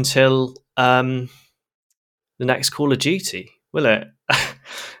long until the next Call of Duty, will it?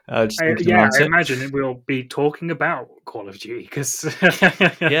 I imagine it will be talking about Call of Duty, because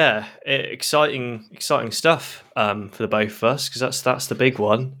exciting stuff for the both of us, because that's the big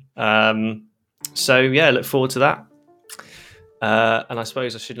one. So yeah, look forward to that. And I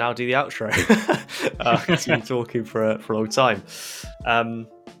suppose I should now do the outro. Because we've been talking for a long time.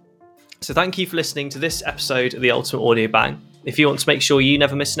 So thank you for listening to this episode of the Ultimate Audio Bang. If you want to make sure you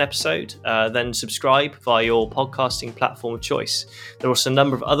never miss an episode, then subscribe via your podcasting platform of choice. There are also a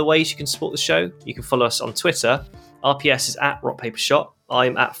number of other ways you can support the show. You can follow us on Twitter. RPS is @RockPaperShot.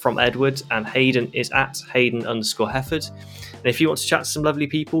 I'm at From Edward, and Hayden is at Hayden_Hefford. And if you want to chat to some lovely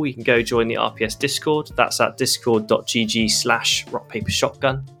people, you can go join the RPS Discord. That's at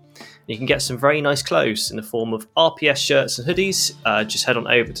discord.gg/rockpapershotgun. You can get some very nice clothes in the form of RPS shirts and hoodies. Just head on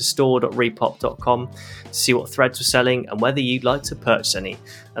over to store.repop.com to see what threads we're selling and whether you'd like to purchase any.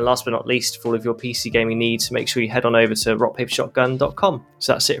 And last but not least, for all of your PC gaming needs, make sure you head on over to rockpapershotgun.com.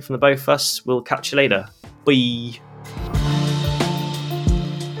 So that's it from the both of us. We'll catch you later. Bye.